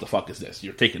like, what the fuck is this?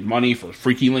 You're taking money for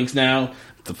Freaky Links now?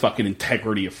 The fucking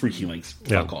integrity of Freaky Links.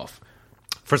 Fuck off.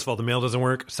 First of all, the mail doesn't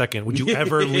work. Second, would you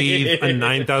ever leave a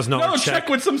 $9,000 check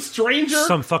with some stranger?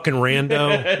 Some fucking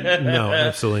rando? No,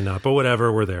 absolutely not. But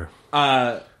whatever, we're there.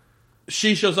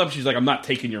 She shows up, she's like, I'm not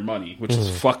taking your money, which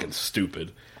is fucking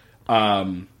stupid.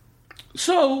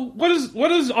 So, what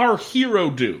does our hero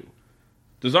do?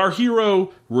 Does our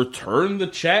hero return the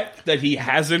check that he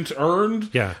hasn't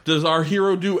earned? Yeah. Does our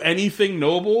hero do anything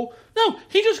noble? No,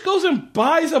 he just goes and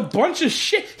buys a bunch of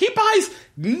shit. He buys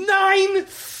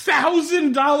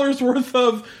 $9,000 worth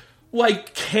of,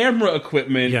 like, camera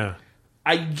equipment. Yeah.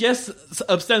 I guess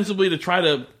ostensibly to try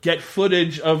to get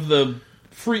footage of the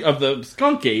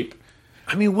skunk ape.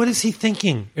 I mean, what is he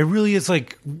thinking? It really is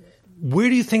like, where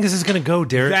do you think this is going to go,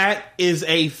 Derek? That is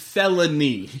a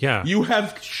felony. Yeah. You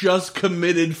have just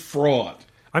committed fraud.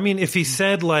 I mean, if he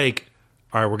said, like,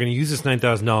 all right, we're going to use this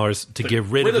 $9,000 to get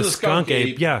rid of the skunk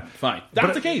ape. Yeah. Fine.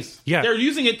 That's the case. Yeah. They're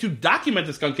using it to document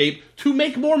the skunk ape to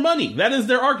make more money. That is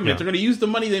their argument. Yeah. They're going to use the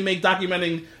money they make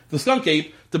documenting the skunk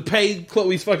ape to pay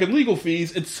Chloe's fucking legal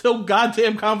fees. It's so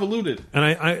goddamn convoluted. And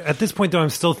I at this point, though, I'm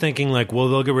still thinking, like, well,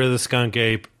 they'll get rid of the skunk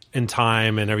ape in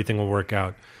time and everything will work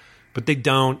out. But they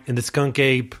don't. And the skunk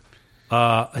ape...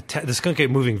 the skunk ape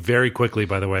moving very quickly,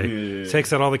 by the way,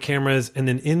 takes out all the cameras and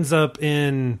then ends up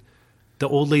in the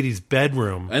old lady's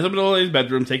bedroom. Ends up in the old lady's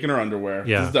bedroom, taking her underwear.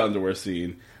 Yeah. This is the underwear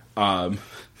scene.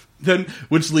 Then,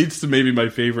 which leads to maybe my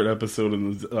favorite episode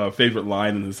in this, favorite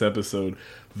line in this episode.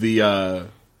 The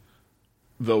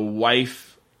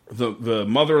wife, the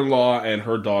mother-in-law and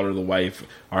her daughter, the wife,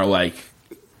 are like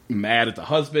mad at the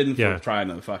husband for trying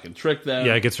to fucking trick them.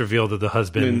 Yeah, it gets revealed that the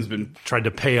husband's been tried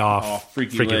to pay off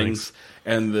Freaky Links.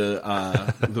 And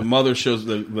the mother shows,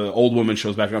 the old woman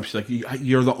shows back up. She's like,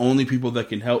 you're the only people that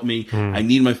can help me. I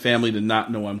need my family to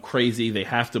not know I'm crazy. They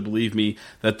have to believe me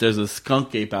that there's a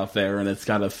skunk ape out there and it's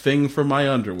got a thing for my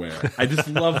underwear. I just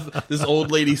love this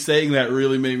old lady saying that.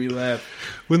 Really made me laugh.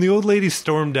 When the old lady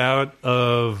stormed out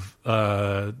of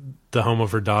the home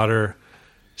of her daughter,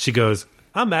 she goes,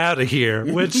 I'm out of here,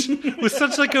 which was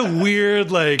such like a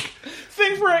weird like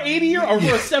thing for an 80-year-old or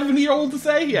for a 70-year-old to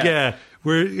say. Yeah.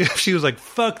 Where she was like,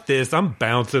 fuck this, I'm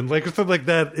bouncing, like, or something like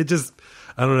that. It just,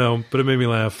 I don't know, but it made me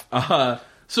laugh.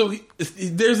 So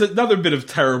there's another bit of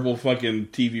terrible fucking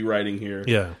TV writing here.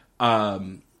 Yeah.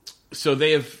 So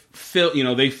they have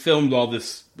they filmed all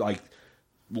this, like,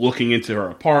 looking into her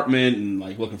apartment and,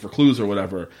 like, looking for clues or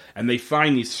whatever, and they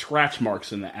find these scratch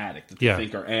marks in the attic that they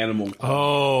think are animal.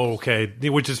 Oh, okay.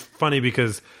 Which is funny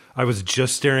because I was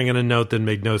just staring at a note that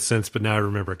made no sense, but now I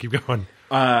remember. Keep going.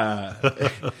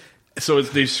 So it's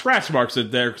these scratch marks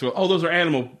that they're, those are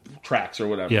animal tracks or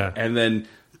whatever. Yeah. And then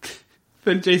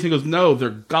Jason goes, no, they're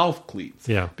golf cleats.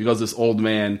 Yeah. Because this old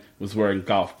man was wearing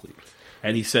golf cleats.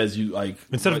 And he says,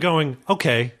 instead of going,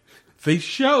 okay. They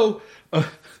show,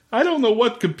 I don't know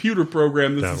what computer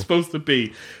program this is supposed to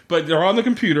be, but they're on the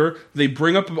computer. They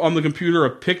bring up on the computer a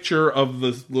picture of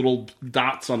the little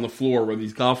dots on the floor where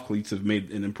these golf cleats have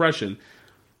made an impression.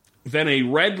 Then a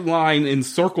red line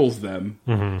encircles them.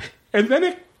 Mm-hmm. And then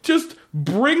it just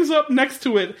brings up next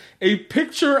to it a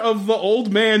picture of the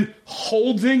old man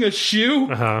holding a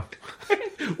shoe. Uh-huh.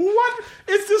 What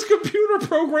is this computer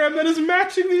program that is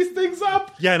matching these things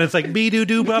up? Yeah, and it's like,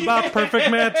 be-do-do-ba-ba,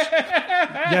 perfect match.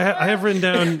 Yeah, I have written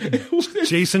down,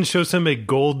 Jason shows him a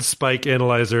gold spike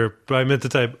analyzer, but I meant to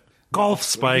type golf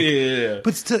spike. Yeah.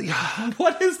 But still,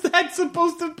 what is that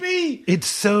supposed to be? It's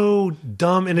so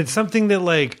dumb, and it's something that,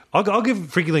 like, I'll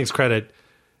give Freaky Links credit.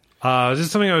 This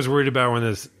is something I was worried about when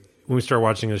this when we started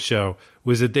watching this show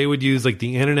was that they would use like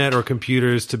the internet or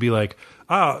computers to be like,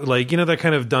 like, that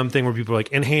kind of dumb thing where people are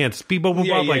like, enhance, beep, blah, blah,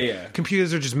 blah. Like,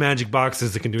 computers are just magic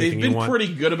boxes that can do anything you want. They've been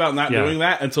pretty good about not doing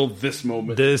that until this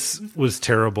moment. This was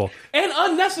terrible. And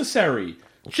unnecessary.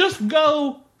 Just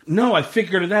go, no, I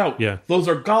figured it out. Yeah. Those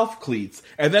are golf cleats.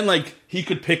 And then, like, he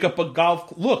could pick up a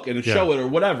golf look and show it or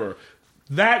whatever.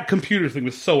 That computer thing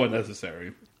was so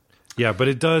unnecessary. Yeah, but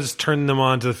it does turn them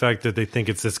on to the fact that they think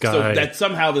it's this guy. So that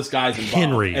somehow this guy's involved.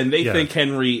 Henry. And they think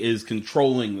Henry is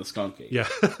controlling the skunk ape. Yeah.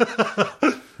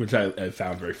 Which I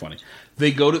found very funny.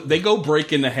 They go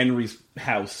break into Henry's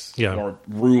house or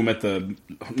room at the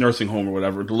nursing home or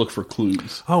whatever to look for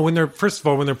clues. Oh, when they're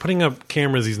putting up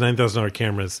cameras, these $9,000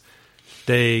 cameras,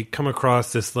 they come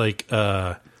across this like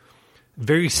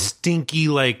very stinky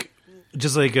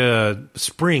just like a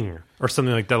spring or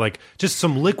something like that, like just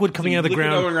some liquid coming out of the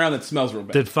ground. Going around that smells real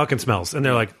bad. That fucking smells. And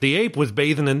they're like, the ape was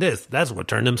bathing in this. That's what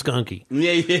turned him skunky.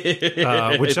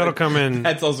 Yeah. Which that'll come in.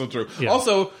 That's also true. Yeah.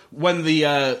 Also, when the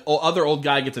other old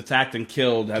guy gets attacked and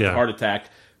killed, has a heart attack,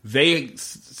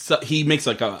 he makes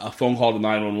like a phone call to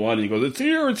 911 and he goes,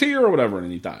 it's here, or whatever,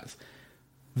 and he dies.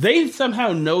 They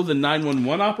somehow know the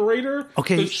 911 operator.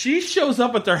 Okay. So she shows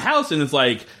up at their house and it's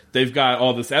like, they've got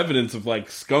all this evidence of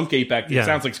like skunk ape acting. It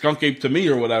sounds like skunk ape to me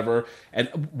or whatever. And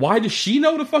why does she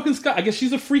know the fucking skunk? I guess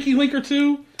she's a freaky link or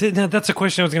two. Now, that's a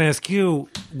question I was going to ask you.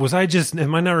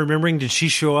 Am I not remembering? Did she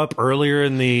show up earlier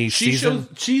in the season?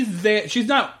 She's there. She's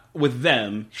not with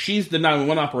them. She's the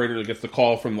 911 operator that gets the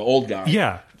call from the old guy.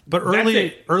 Yeah. But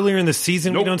earlier in the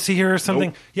season, we don't see her or something?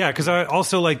 Nope. Yeah, because I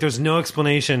also, there's no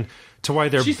explanation to why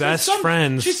they're best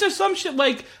friends. She says some shit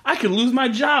like, I could lose my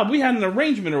job. We had an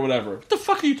arrangement or whatever. What the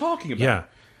fuck are you talking about?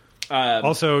 Yeah.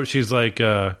 Also, she's like,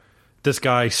 this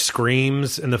guy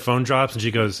screams and the phone drops and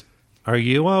she goes, are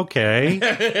you okay?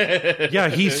 Yeah,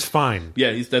 he's fine.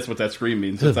 Yeah, that's what that scream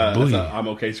means. It's a I'm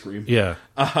okay scream. Yeah.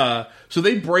 So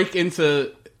they break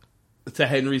into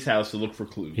Henry's house to look for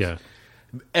clues. Yeah.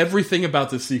 Everything about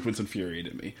this sequence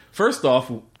infuriated me. First off,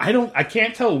 I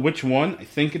can't tell which one. I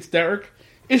think it's Derek.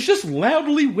 It's just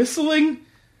loudly whistling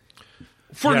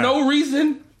for no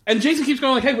reason. And Jason keeps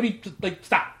going like, hey, what do you,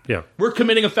 stop. Yeah. We're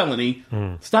committing a felony.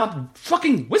 Stop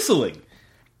fucking whistling.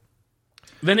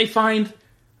 Then they find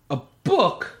a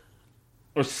book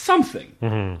or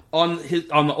something on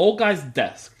the old guy's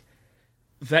desk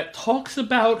that talks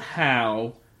about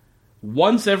how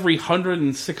once every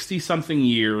 160-something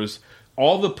years,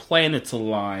 all the planets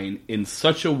align in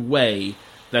such a way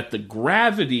that the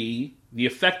gravity, the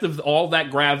effect of all that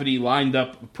gravity lined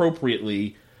up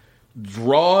appropriately,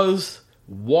 draws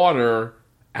water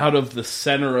out of the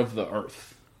center of the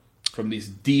Earth from these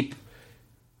deep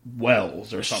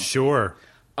wells or something. Sure.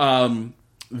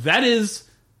 That is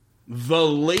the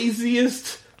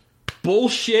laziest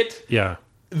bullshit. Yeah.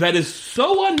 That is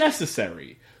so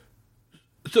unnecessary.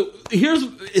 So here's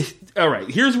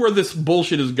where this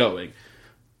bullshit is going.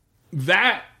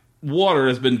 That water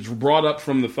has been brought up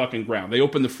from the fucking ground. They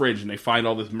open the fridge and they find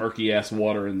all this murky ass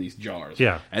water in these jars.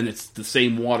 Yeah. And it's the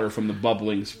same water from the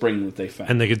bubbling spring that they found.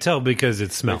 And they could tell because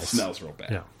it smells. It smells real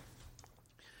bad. Yeah.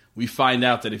 We find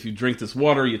out that if you drink this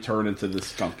water, you turn into this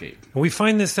skunk ape. And we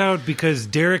find this out because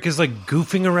Derek is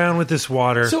goofing around with this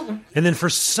water, and then for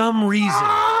some reason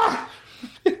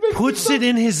puts it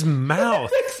in his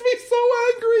mouth. It makes me so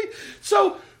angry.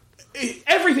 So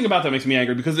everything about that makes me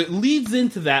angry because it leads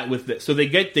into that with this. So they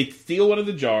steal one of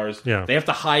the jars. Yeah. They have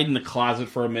to hide in the closet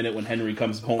for a minute when Henry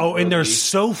comes home. Oh, and they're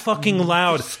so fucking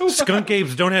loud. Skunk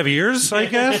apes don't have ears, I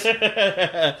guess.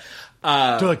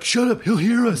 They're like, shut up, he'll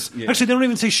hear us. Yeah. Actually, they don't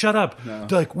even say shut up. No.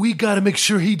 They're like, we got to make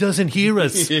sure he doesn't hear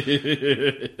us.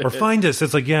 Or find us.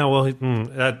 It's like, yeah, well,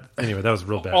 anyway, that was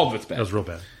real bad. All of it's bad. That was real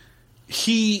bad.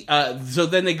 So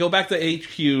then they go back to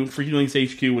HQ, Freaky Links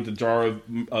HQ, with the jar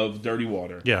of dirty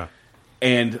water. Yeah.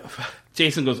 And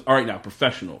Jason goes, all right, now,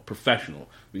 professional.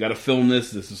 We got to film this.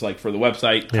 This is for the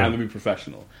website. Time to be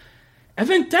professional. And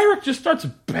then Derek just starts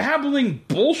babbling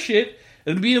bullshit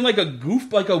and being like a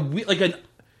goofball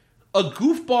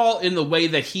in the way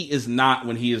that he is not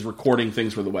when he is recording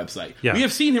things for the website. Yeah. We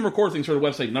have seen him record things for the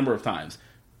website a number of times.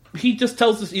 He just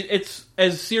tells us it's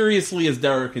as seriously as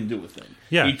Derek can do a thing.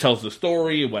 Yeah. He tells the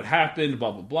story, what happened,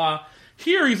 blah, blah, blah.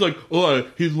 Here he's like, oh,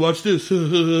 he's watched this.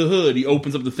 And he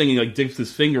opens up the thing and dips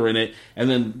his finger in it and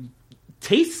then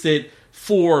tastes it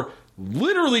for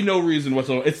literally no reason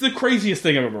whatsoever. It's the craziest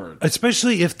thing I've ever heard.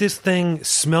 Especially if this thing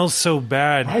smells so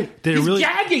bad. Right. He's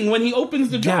gagging when he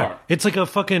opens the jar. Yeah, it's like a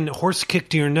fucking horse kick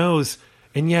to your nose.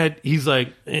 And yet he's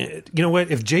like, you know what?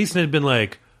 If Jason had been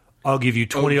like, I'll give you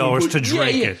 $20 to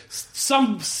drink it.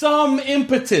 Some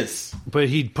impetus. But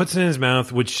he puts it in his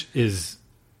mouth, which is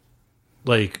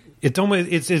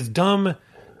it's as dumb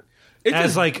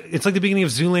it's like the beginning of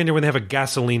Zoolander when they have a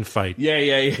gasoline fight.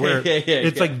 Yeah. Where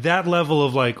it's like that level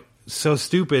of like so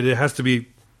stupid it has to be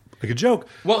like a joke.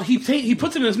 Well, he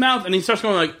puts it in his mouth and he starts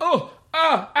going like, oh,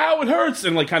 ow, it hurts,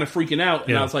 and like kind of freaking out.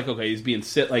 And I was like, okay, he's being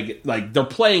like they're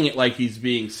playing it like he's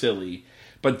being silly,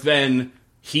 but then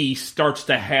he starts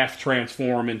to half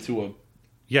transform into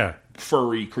a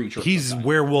furry creature. He's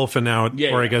werewolfing out,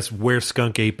 I guess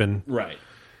skunk aping. Right.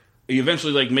 He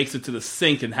eventually like makes it to the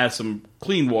sink and has some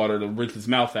clean water to rinse his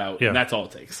mouth out, and that's all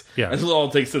it takes. Yeah, that's all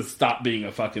it takes to stop being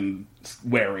a fucking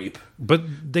were-ape. But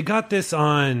they got this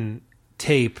on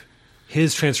tape,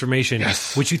 his transformation,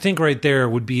 which you think right there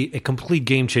would be a complete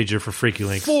game changer for Freaky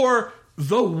Links. For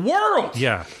the world!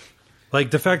 Yeah.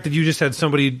 Like the fact that you just had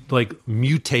somebody like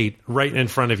mutate right in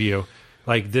front of you.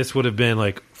 Like this would have been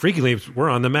like, Freaky Links, we're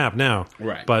on the map now.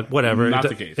 Right. But whatever. Not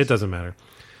the case. It doesn't matter.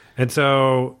 And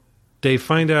so they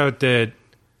find out that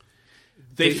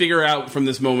they figure out from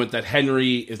this moment that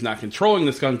Henry is not controlling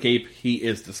the skunk ape, he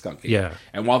is the skunk ape. Yeah.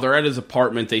 And while they're at his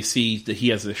apartment, they see that he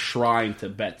has a shrine to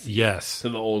Betsy. Yes. To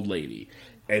the old lady.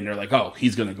 And they're like, oh,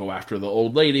 he's going to go after the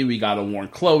old lady. We got to warn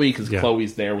Chloe, because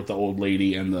Chloe's there with the old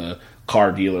lady and the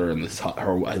car dealer and his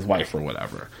wife or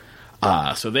whatever.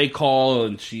 So they call,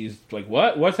 and she's like,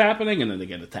 what's happening? And then they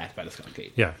get attacked by the skunk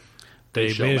ape. Yeah.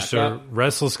 They manage to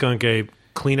wrestle skunk ape,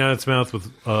 clean out its mouth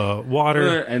with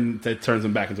water, and that turns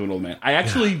him back into an old man. I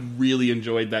actually really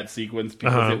enjoyed that sequence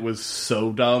because it was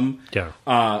so dumb.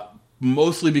 Yeah.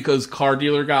 Mostly because car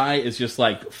dealer guy is just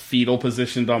like fetal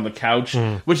positioned on the couch,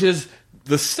 which is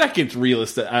the second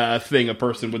realist thing a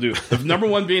person would do. The number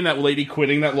one being that lady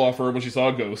quitting that law firm when she saw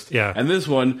a ghost. Yeah. And this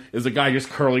one is a guy just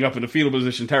curling up in a fetal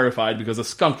position, terrified because a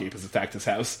skunk ape has attacked his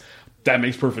house. That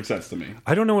makes perfect sense to me.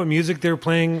 I don't know what music they're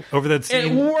playing over that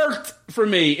scene. It worked for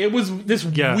me. It was this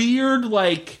weird,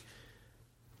 like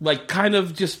kind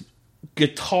of just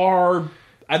guitar.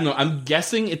 I don't know. I'm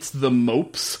guessing it's the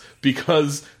Mopes,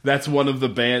 because that's one of the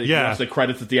band. You watch the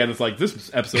credits at the end. It's like, this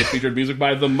episode featured music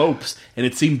by the Mopes, and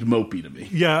it seemed mopey to me.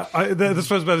 Yeah, that's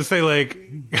what I was about to say. Like,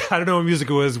 I don't know what music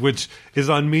it was, which is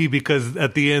on me, because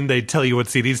at the end they tell you what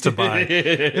CDs to buy.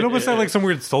 It almost sounded like some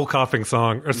weird soul coughing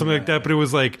song or something like that. But it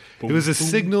was like it was a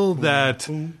signal that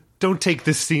don't take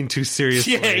this scene too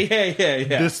seriously.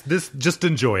 Yeah. This just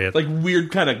enjoy it. Like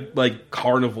weird kind of like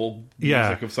carnival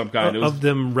music of some kind. Of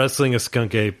them wrestling a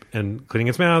skunk ape and cleaning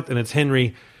its mouth, and it's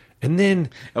Henry. And then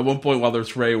at one point, while they're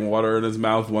spraying water in his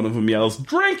mouth, one of them yells,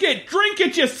 drink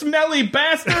it, you smelly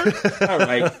bastard!" All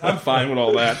right, I'm fine with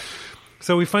all that.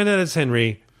 So we find out it's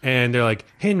Henry, and they're like,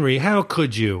 "Henry, how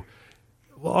could you?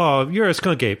 Oh, you're a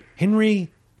skunk ape." Henry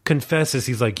confesses,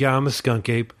 he's like, "Yeah, I'm a skunk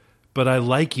ape, but I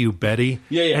like you, Betty."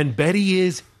 Yeah. And Betty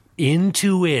is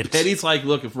into it. Betty's like,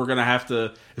 "Look, if we're gonna have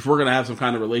some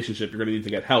kind of relationship, you're gonna need to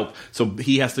get help." So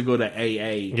he has to go to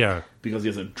AA. Yeah. Because he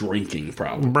has a drinking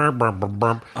problem.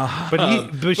 But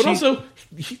also,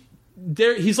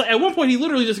 he's like, at one point he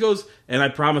literally just goes, "And I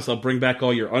promise I'll bring back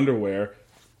all your underwear."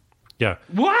 Yeah.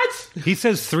 What? He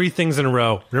says 3 things in a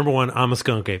row. Number 1, I'm a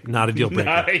skunk ape, not a deal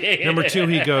breaker. Number 2,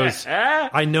 he goes,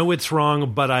 "I know it's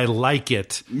wrong, but I like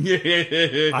it.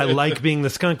 I like being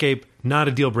the skunk ape, not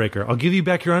a deal breaker. I'll give you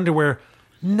back your underwear,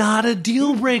 not a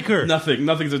deal breaker."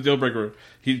 Nothing's a deal breaker.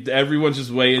 Everyone's just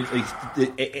waiting.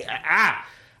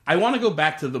 I want to go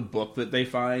back to the book that they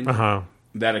find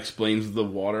that explains the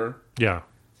water. Yeah.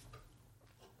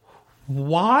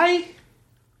 Why?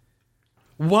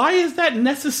 Why is that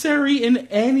necessary in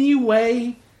any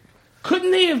way?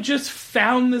 Couldn't they have just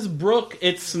found this brook?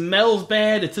 It smells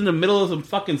bad. It's in the middle of some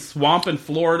fucking swamp in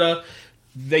Florida.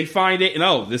 They find it,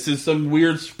 and this is some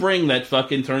weird spring that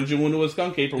fucking turns you into a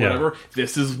skunk ape or whatever.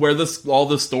 This is where all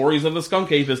the stories of the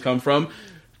skunk ape has come from.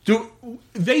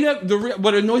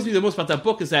 What annoys me the most about that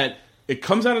book is that it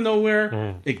comes out of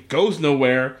nowhere, it goes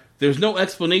nowhere. There's no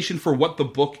explanation for what the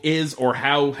book is or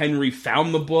how Henry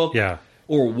found the book. Yeah.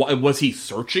 Or was he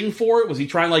searching for it? Was he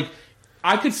trying,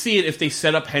 I could see it if they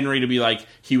set up Henry to be like,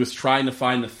 he was trying to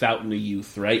find the Fountain of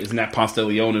Youth, right? Isn't that Ponce de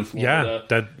Leon in Florida?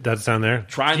 Yeah, that's down there.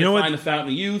 Trying to find the Fountain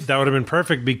of Youth. That would have been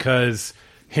perfect, because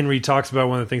Henry talks about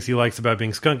one of the things he likes about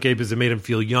being skunk ape is it made him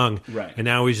feel young. Right. And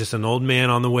now he's just an old man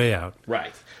on the way out.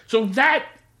 Right. So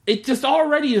it just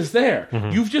already is there.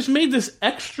 Mm-hmm. You've just made this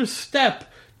extra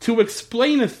step to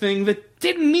explain a thing that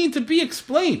didn't need to be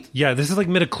explained. Yeah, this is like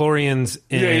midichlorians.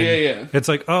 Yeah. It's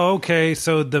like, oh, okay,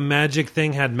 so the magic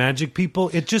thing had magic people?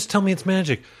 Just tell me it's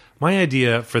magic. My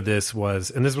idea for this was,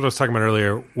 and this is what I was talking about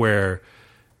earlier, where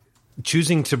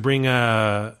choosing to bring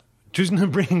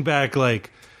back, like,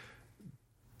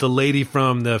 the lady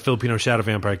from the Filipino shadow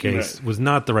vampire case was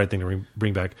not the right thing to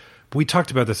bring back. But we talked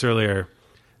about this earlier,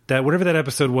 that whatever that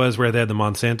episode was where they had the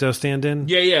Monsanto stand-in.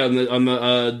 Yeah, on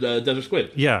the Desert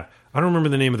Squid. Yeah, I don't remember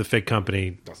the name of the fake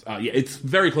company. Yeah, it's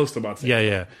very close to Monsanto.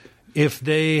 Yeah. If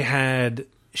they had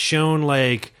shown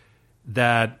like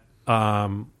that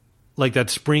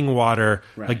spring water,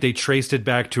 right. like they traced it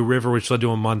back to a river which led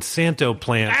to a Monsanto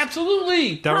plant.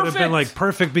 Absolutely, that would have been like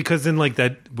perfect because then like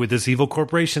that with this evil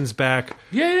corporation's back.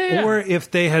 Yeah. Or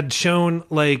if they had shown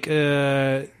like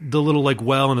the little like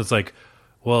well, and it's like,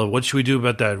 well, what should we do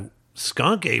about that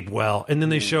skunk ape well? And then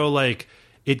they show like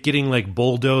it getting like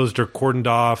bulldozed or cordoned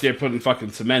off. They're putting fucking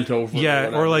cement over.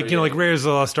 Yeah, or like like Raiders of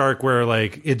the Lost Ark, where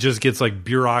like it just gets like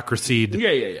bureaucracied.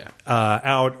 Yeah.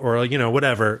 Out or like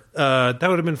whatever. That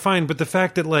would have been fine. But the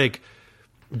fact that like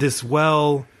this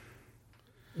well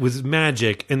was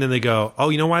magic, and then they go, oh,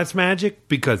 you know why it's magic?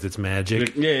 Because it's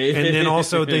magic. Yeah. And then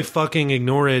also they fucking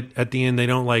ignore it at the end. They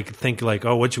don't like think like,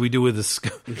 oh, what should we do with this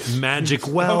magic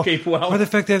well? Okay, well, or the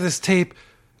fact they have this tape.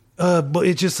 But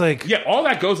it's just like... Yeah, all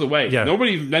that goes away. Yeah.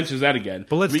 Nobody mentions that again.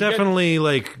 But let's definitely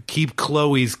like keep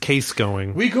Chloe's case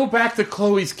going. We go back to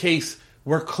Chloe's case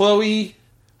where Chloe,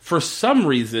 for some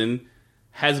reason,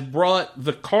 has brought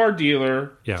the car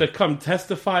dealer to come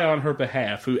testify on her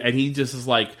behalf. And he just is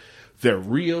like, they're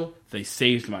real. They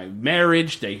saved my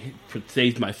marriage. They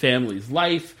saved my family's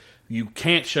life. You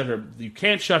can't shut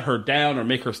her down or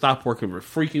make her stop working with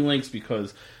Freaky Links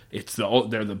because...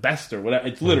 they're the best or whatever.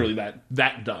 It's literally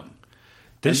that dumb.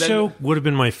 This show would have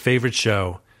been my favorite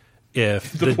show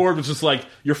if the board was just like,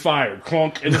 you're fired,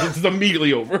 clunk, and it's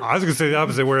immediately over. I was going to say the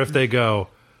opposite, where if they go,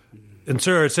 and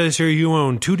sir, it says here you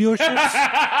own 2 dealerships?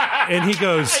 And he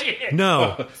goes,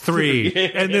 no,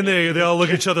 3. And then they all look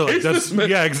at each other like, that's,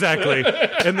 yeah, exactly.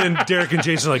 And then Derek and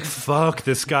Jason are like, fuck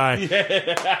this guy.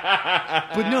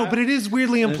 But it is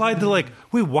weirdly implied that like,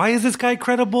 wait, why is this guy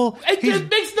credible? It just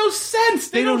makes no sense.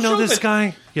 They don't know this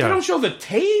guy. Yeah. They don't show the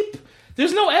tape.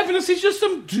 There's no evidence. He's just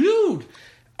some dude.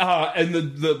 And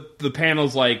the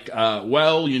panel's like,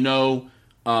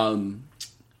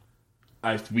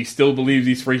 we still believe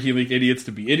these Freaky Link idiots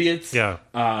to be idiots. Yeah.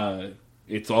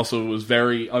 It also was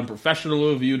very unprofessional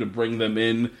of you to bring them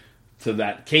in to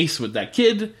that case with that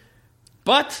kid.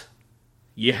 But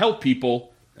you help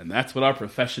people, and that's what our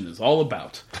profession is all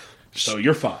about. So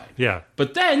you're fine. Yeah.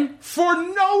 But then, for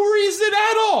no reason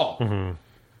at all,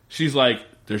 she's like,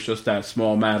 there's just that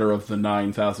small matter of the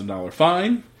 $9,000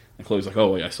 fine. And Chloe's like,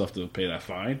 oh, wait, I still have to pay that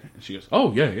fine. And she goes,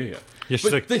 oh, yeah. Yeah,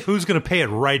 she's like, who's going to pay it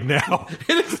right now?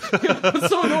 What's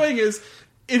so annoying is,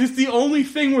 it is the only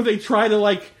thing where they try to,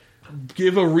 like,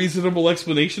 give a reasonable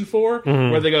explanation for,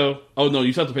 where they go, oh, no,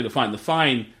 you still have to pay the fine. The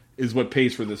fine is what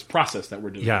pays for this process that we're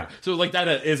doing. Yeah. So, like, that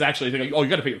is actually, like, oh, you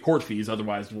got to pay your court fees,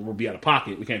 otherwise we'll be out of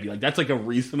pocket. We can't be like, that's like a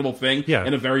reasonable thing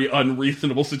in a very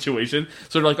unreasonable situation.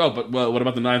 So they're like, oh, but what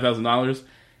about the $9,000?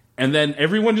 And then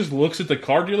everyone just looks at the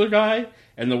car dealer guy,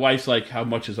 and the wife's like, how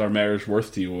much is our marriage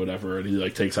worth to you, or whatever? And he,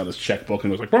 like, takes out his checkbook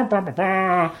and goes like, bah, bah, bah,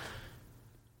 bah.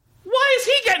 Why is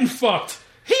he getting fucked?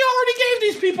 He already gave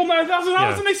these people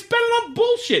 $9,000 and they spent it on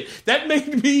bullshit. That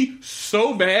made me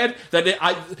so mad that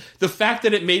the fact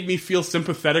that it made me feel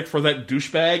sympathetic for that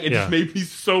douchebag, it just made me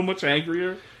so much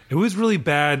angrier. It was really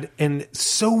bad and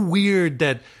so weird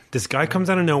that this guy comes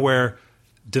out of nowhere,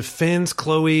 defends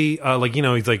Chloe,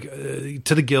 he's like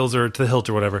to the gills or to the hilt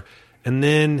or whatever, and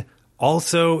then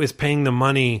also is paying the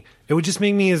money. It would just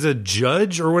make me, as a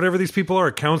judge or whatever these people are,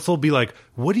 a counsel, be like,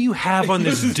 what do you have on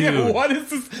this dude? Yeah, what is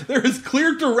this? There is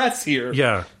clear duress here.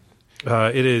 Yeah.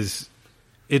 It is.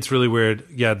 It's really weird.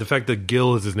 Yeah, the fact that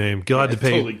Gil is his name. Gil had to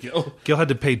pay. Totally Gil. Gil had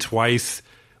to pay twice.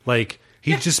 Like,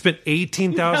 he just spent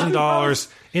 $18,000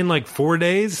 in like 4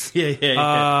 days.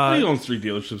 Yeah. He owns 3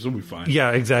 dealerships. We'll be fine.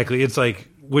 Yeah, exactly. It's like,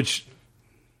 which...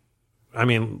 I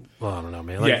mean, well, I don't know,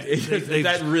 man. Like,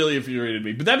 that really infuriated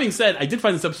me. But that being said, I did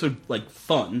find this episode, like,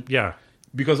 fun. Yeah.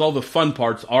 Because all the fun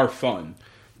parts are fun.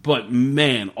 But,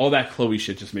 man, all that Chloe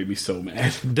shit just made me so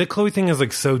mad. The Chloe thing is,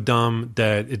 like, so dumb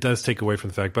that it does take away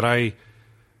from the fact. But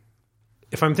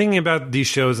if I'm thinking about these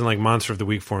shows in, like, Monster of the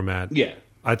Week format,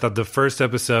 I thought the first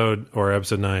episode, or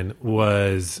episode 9,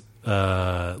 was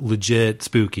legit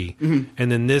spooky. Mm-hmm.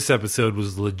 And then this episode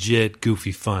was legit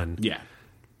goofy fun. Yeah.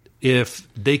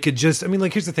 If they could just, I mean,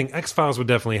 like, here's the thing. X-Files would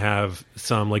definitely have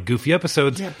some, like, goofy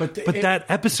episodes. Yeah, but that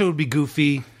episode would be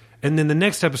goofy, and then the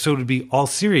next episode would be all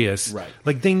serious. Right.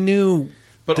 Like, they knew...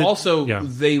 But also,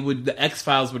 the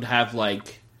X-Files would have,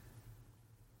 like,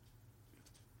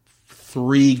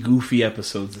 3 goofy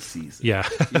episodes a season. Yeah.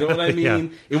 You know what I mean?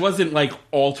 Yeah. It wasn't like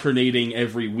alternating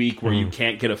every week where you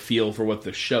can't get a feel for what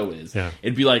the show is. Yeah.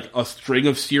 It'd be like a string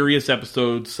of serious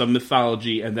episodes, some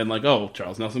mythology, and then like, oh,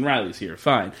 Charles Nelson Riley's here.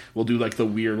 Fine. We'll do like the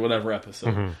weird whatever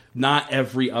episode. Not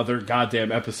every other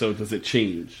goddamn episode does it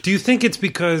change. Do you think it's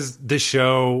because the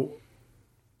show,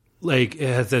 like, it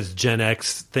has this Gen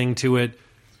X thing to it,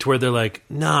 to where they're like,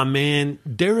 nah, man,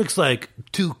 Derek's like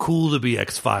too cool to be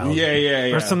X-Files.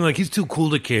 Yeah. Or something like he's too cool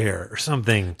to care or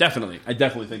something. Definitely. I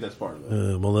definitely think that's part of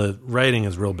it. Well, the writing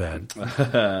is real bad.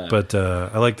 But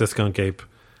I like the Skunk Ape.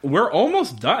 We're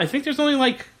almost done. I think there's only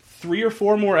like 3 or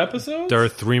 4 more episodes. There are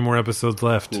 3 more episodes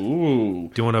left.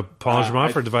 Ooh. Do you want to polish them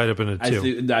off or divide up into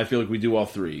 2? I feel like we do all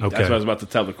 3. Okay. That's what I was about to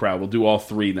tell the crowd. We'll do all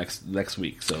 3 next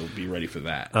week, so be ready for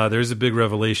that. There's a big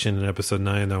revelation in episode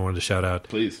 9 that I wanted to shout out.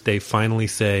 Please. They finally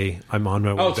say, I'm on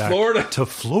my way back Florida. to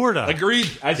Florida.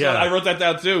 Agreed. I wrote that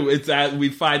down too. It's that we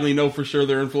finally know for sure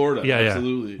they're in Florida. Yeah,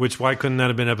 absolutely. Which, why couldn't that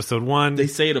have been episode 1? They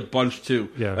say it a bunch too.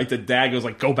 Yeah. Like the dad goes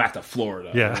like, "Go back to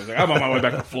Florida." Yeah. Like, I'm on my way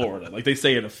back to Florida. Like they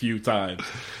say it a few times.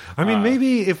 I mean,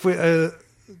 maybe if we...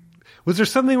 was there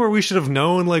something where we should have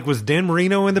known, like, was Dan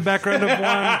Marino in the background of one?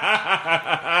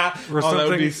 Or something? That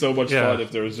would be so much fun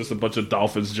if there was just a bunch of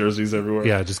Dolphins jerseys everywhere.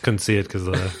 Yeah, I just couldn't see it because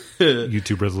of the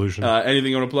YouTube resolution.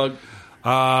 Anything you want to plug?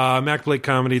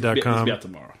 MacBlakeComedy.com. It's out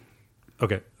tomorrow.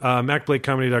 Okay.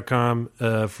 MacBlakeComedy.com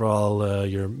for all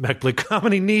your MacBlake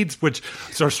comedy needs, which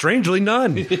are strangely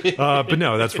none. But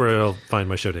no, that's where I'll find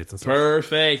my show dates and stuff.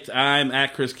 Perfect. I'm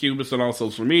at Chris Cubis on all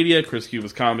social media,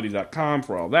 ChrisCubisComedy.com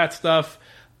for all that stuff.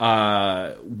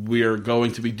 We're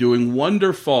going to be doing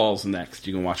Wonder Falls next.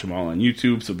 You can watch them all on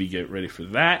YouTube, so get ready for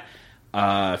that.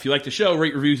 If you like the show,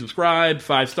 rate, review, subscribe.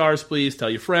 5 stars, please. Tell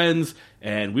your friends.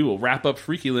 And we will wrap up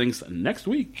Freaky Links next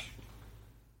week.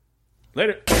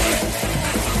 Later.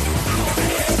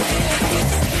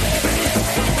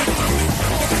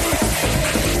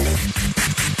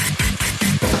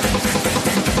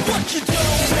 What you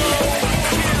don't know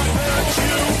can't hurt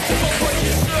you, but what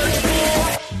you search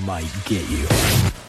for might get you.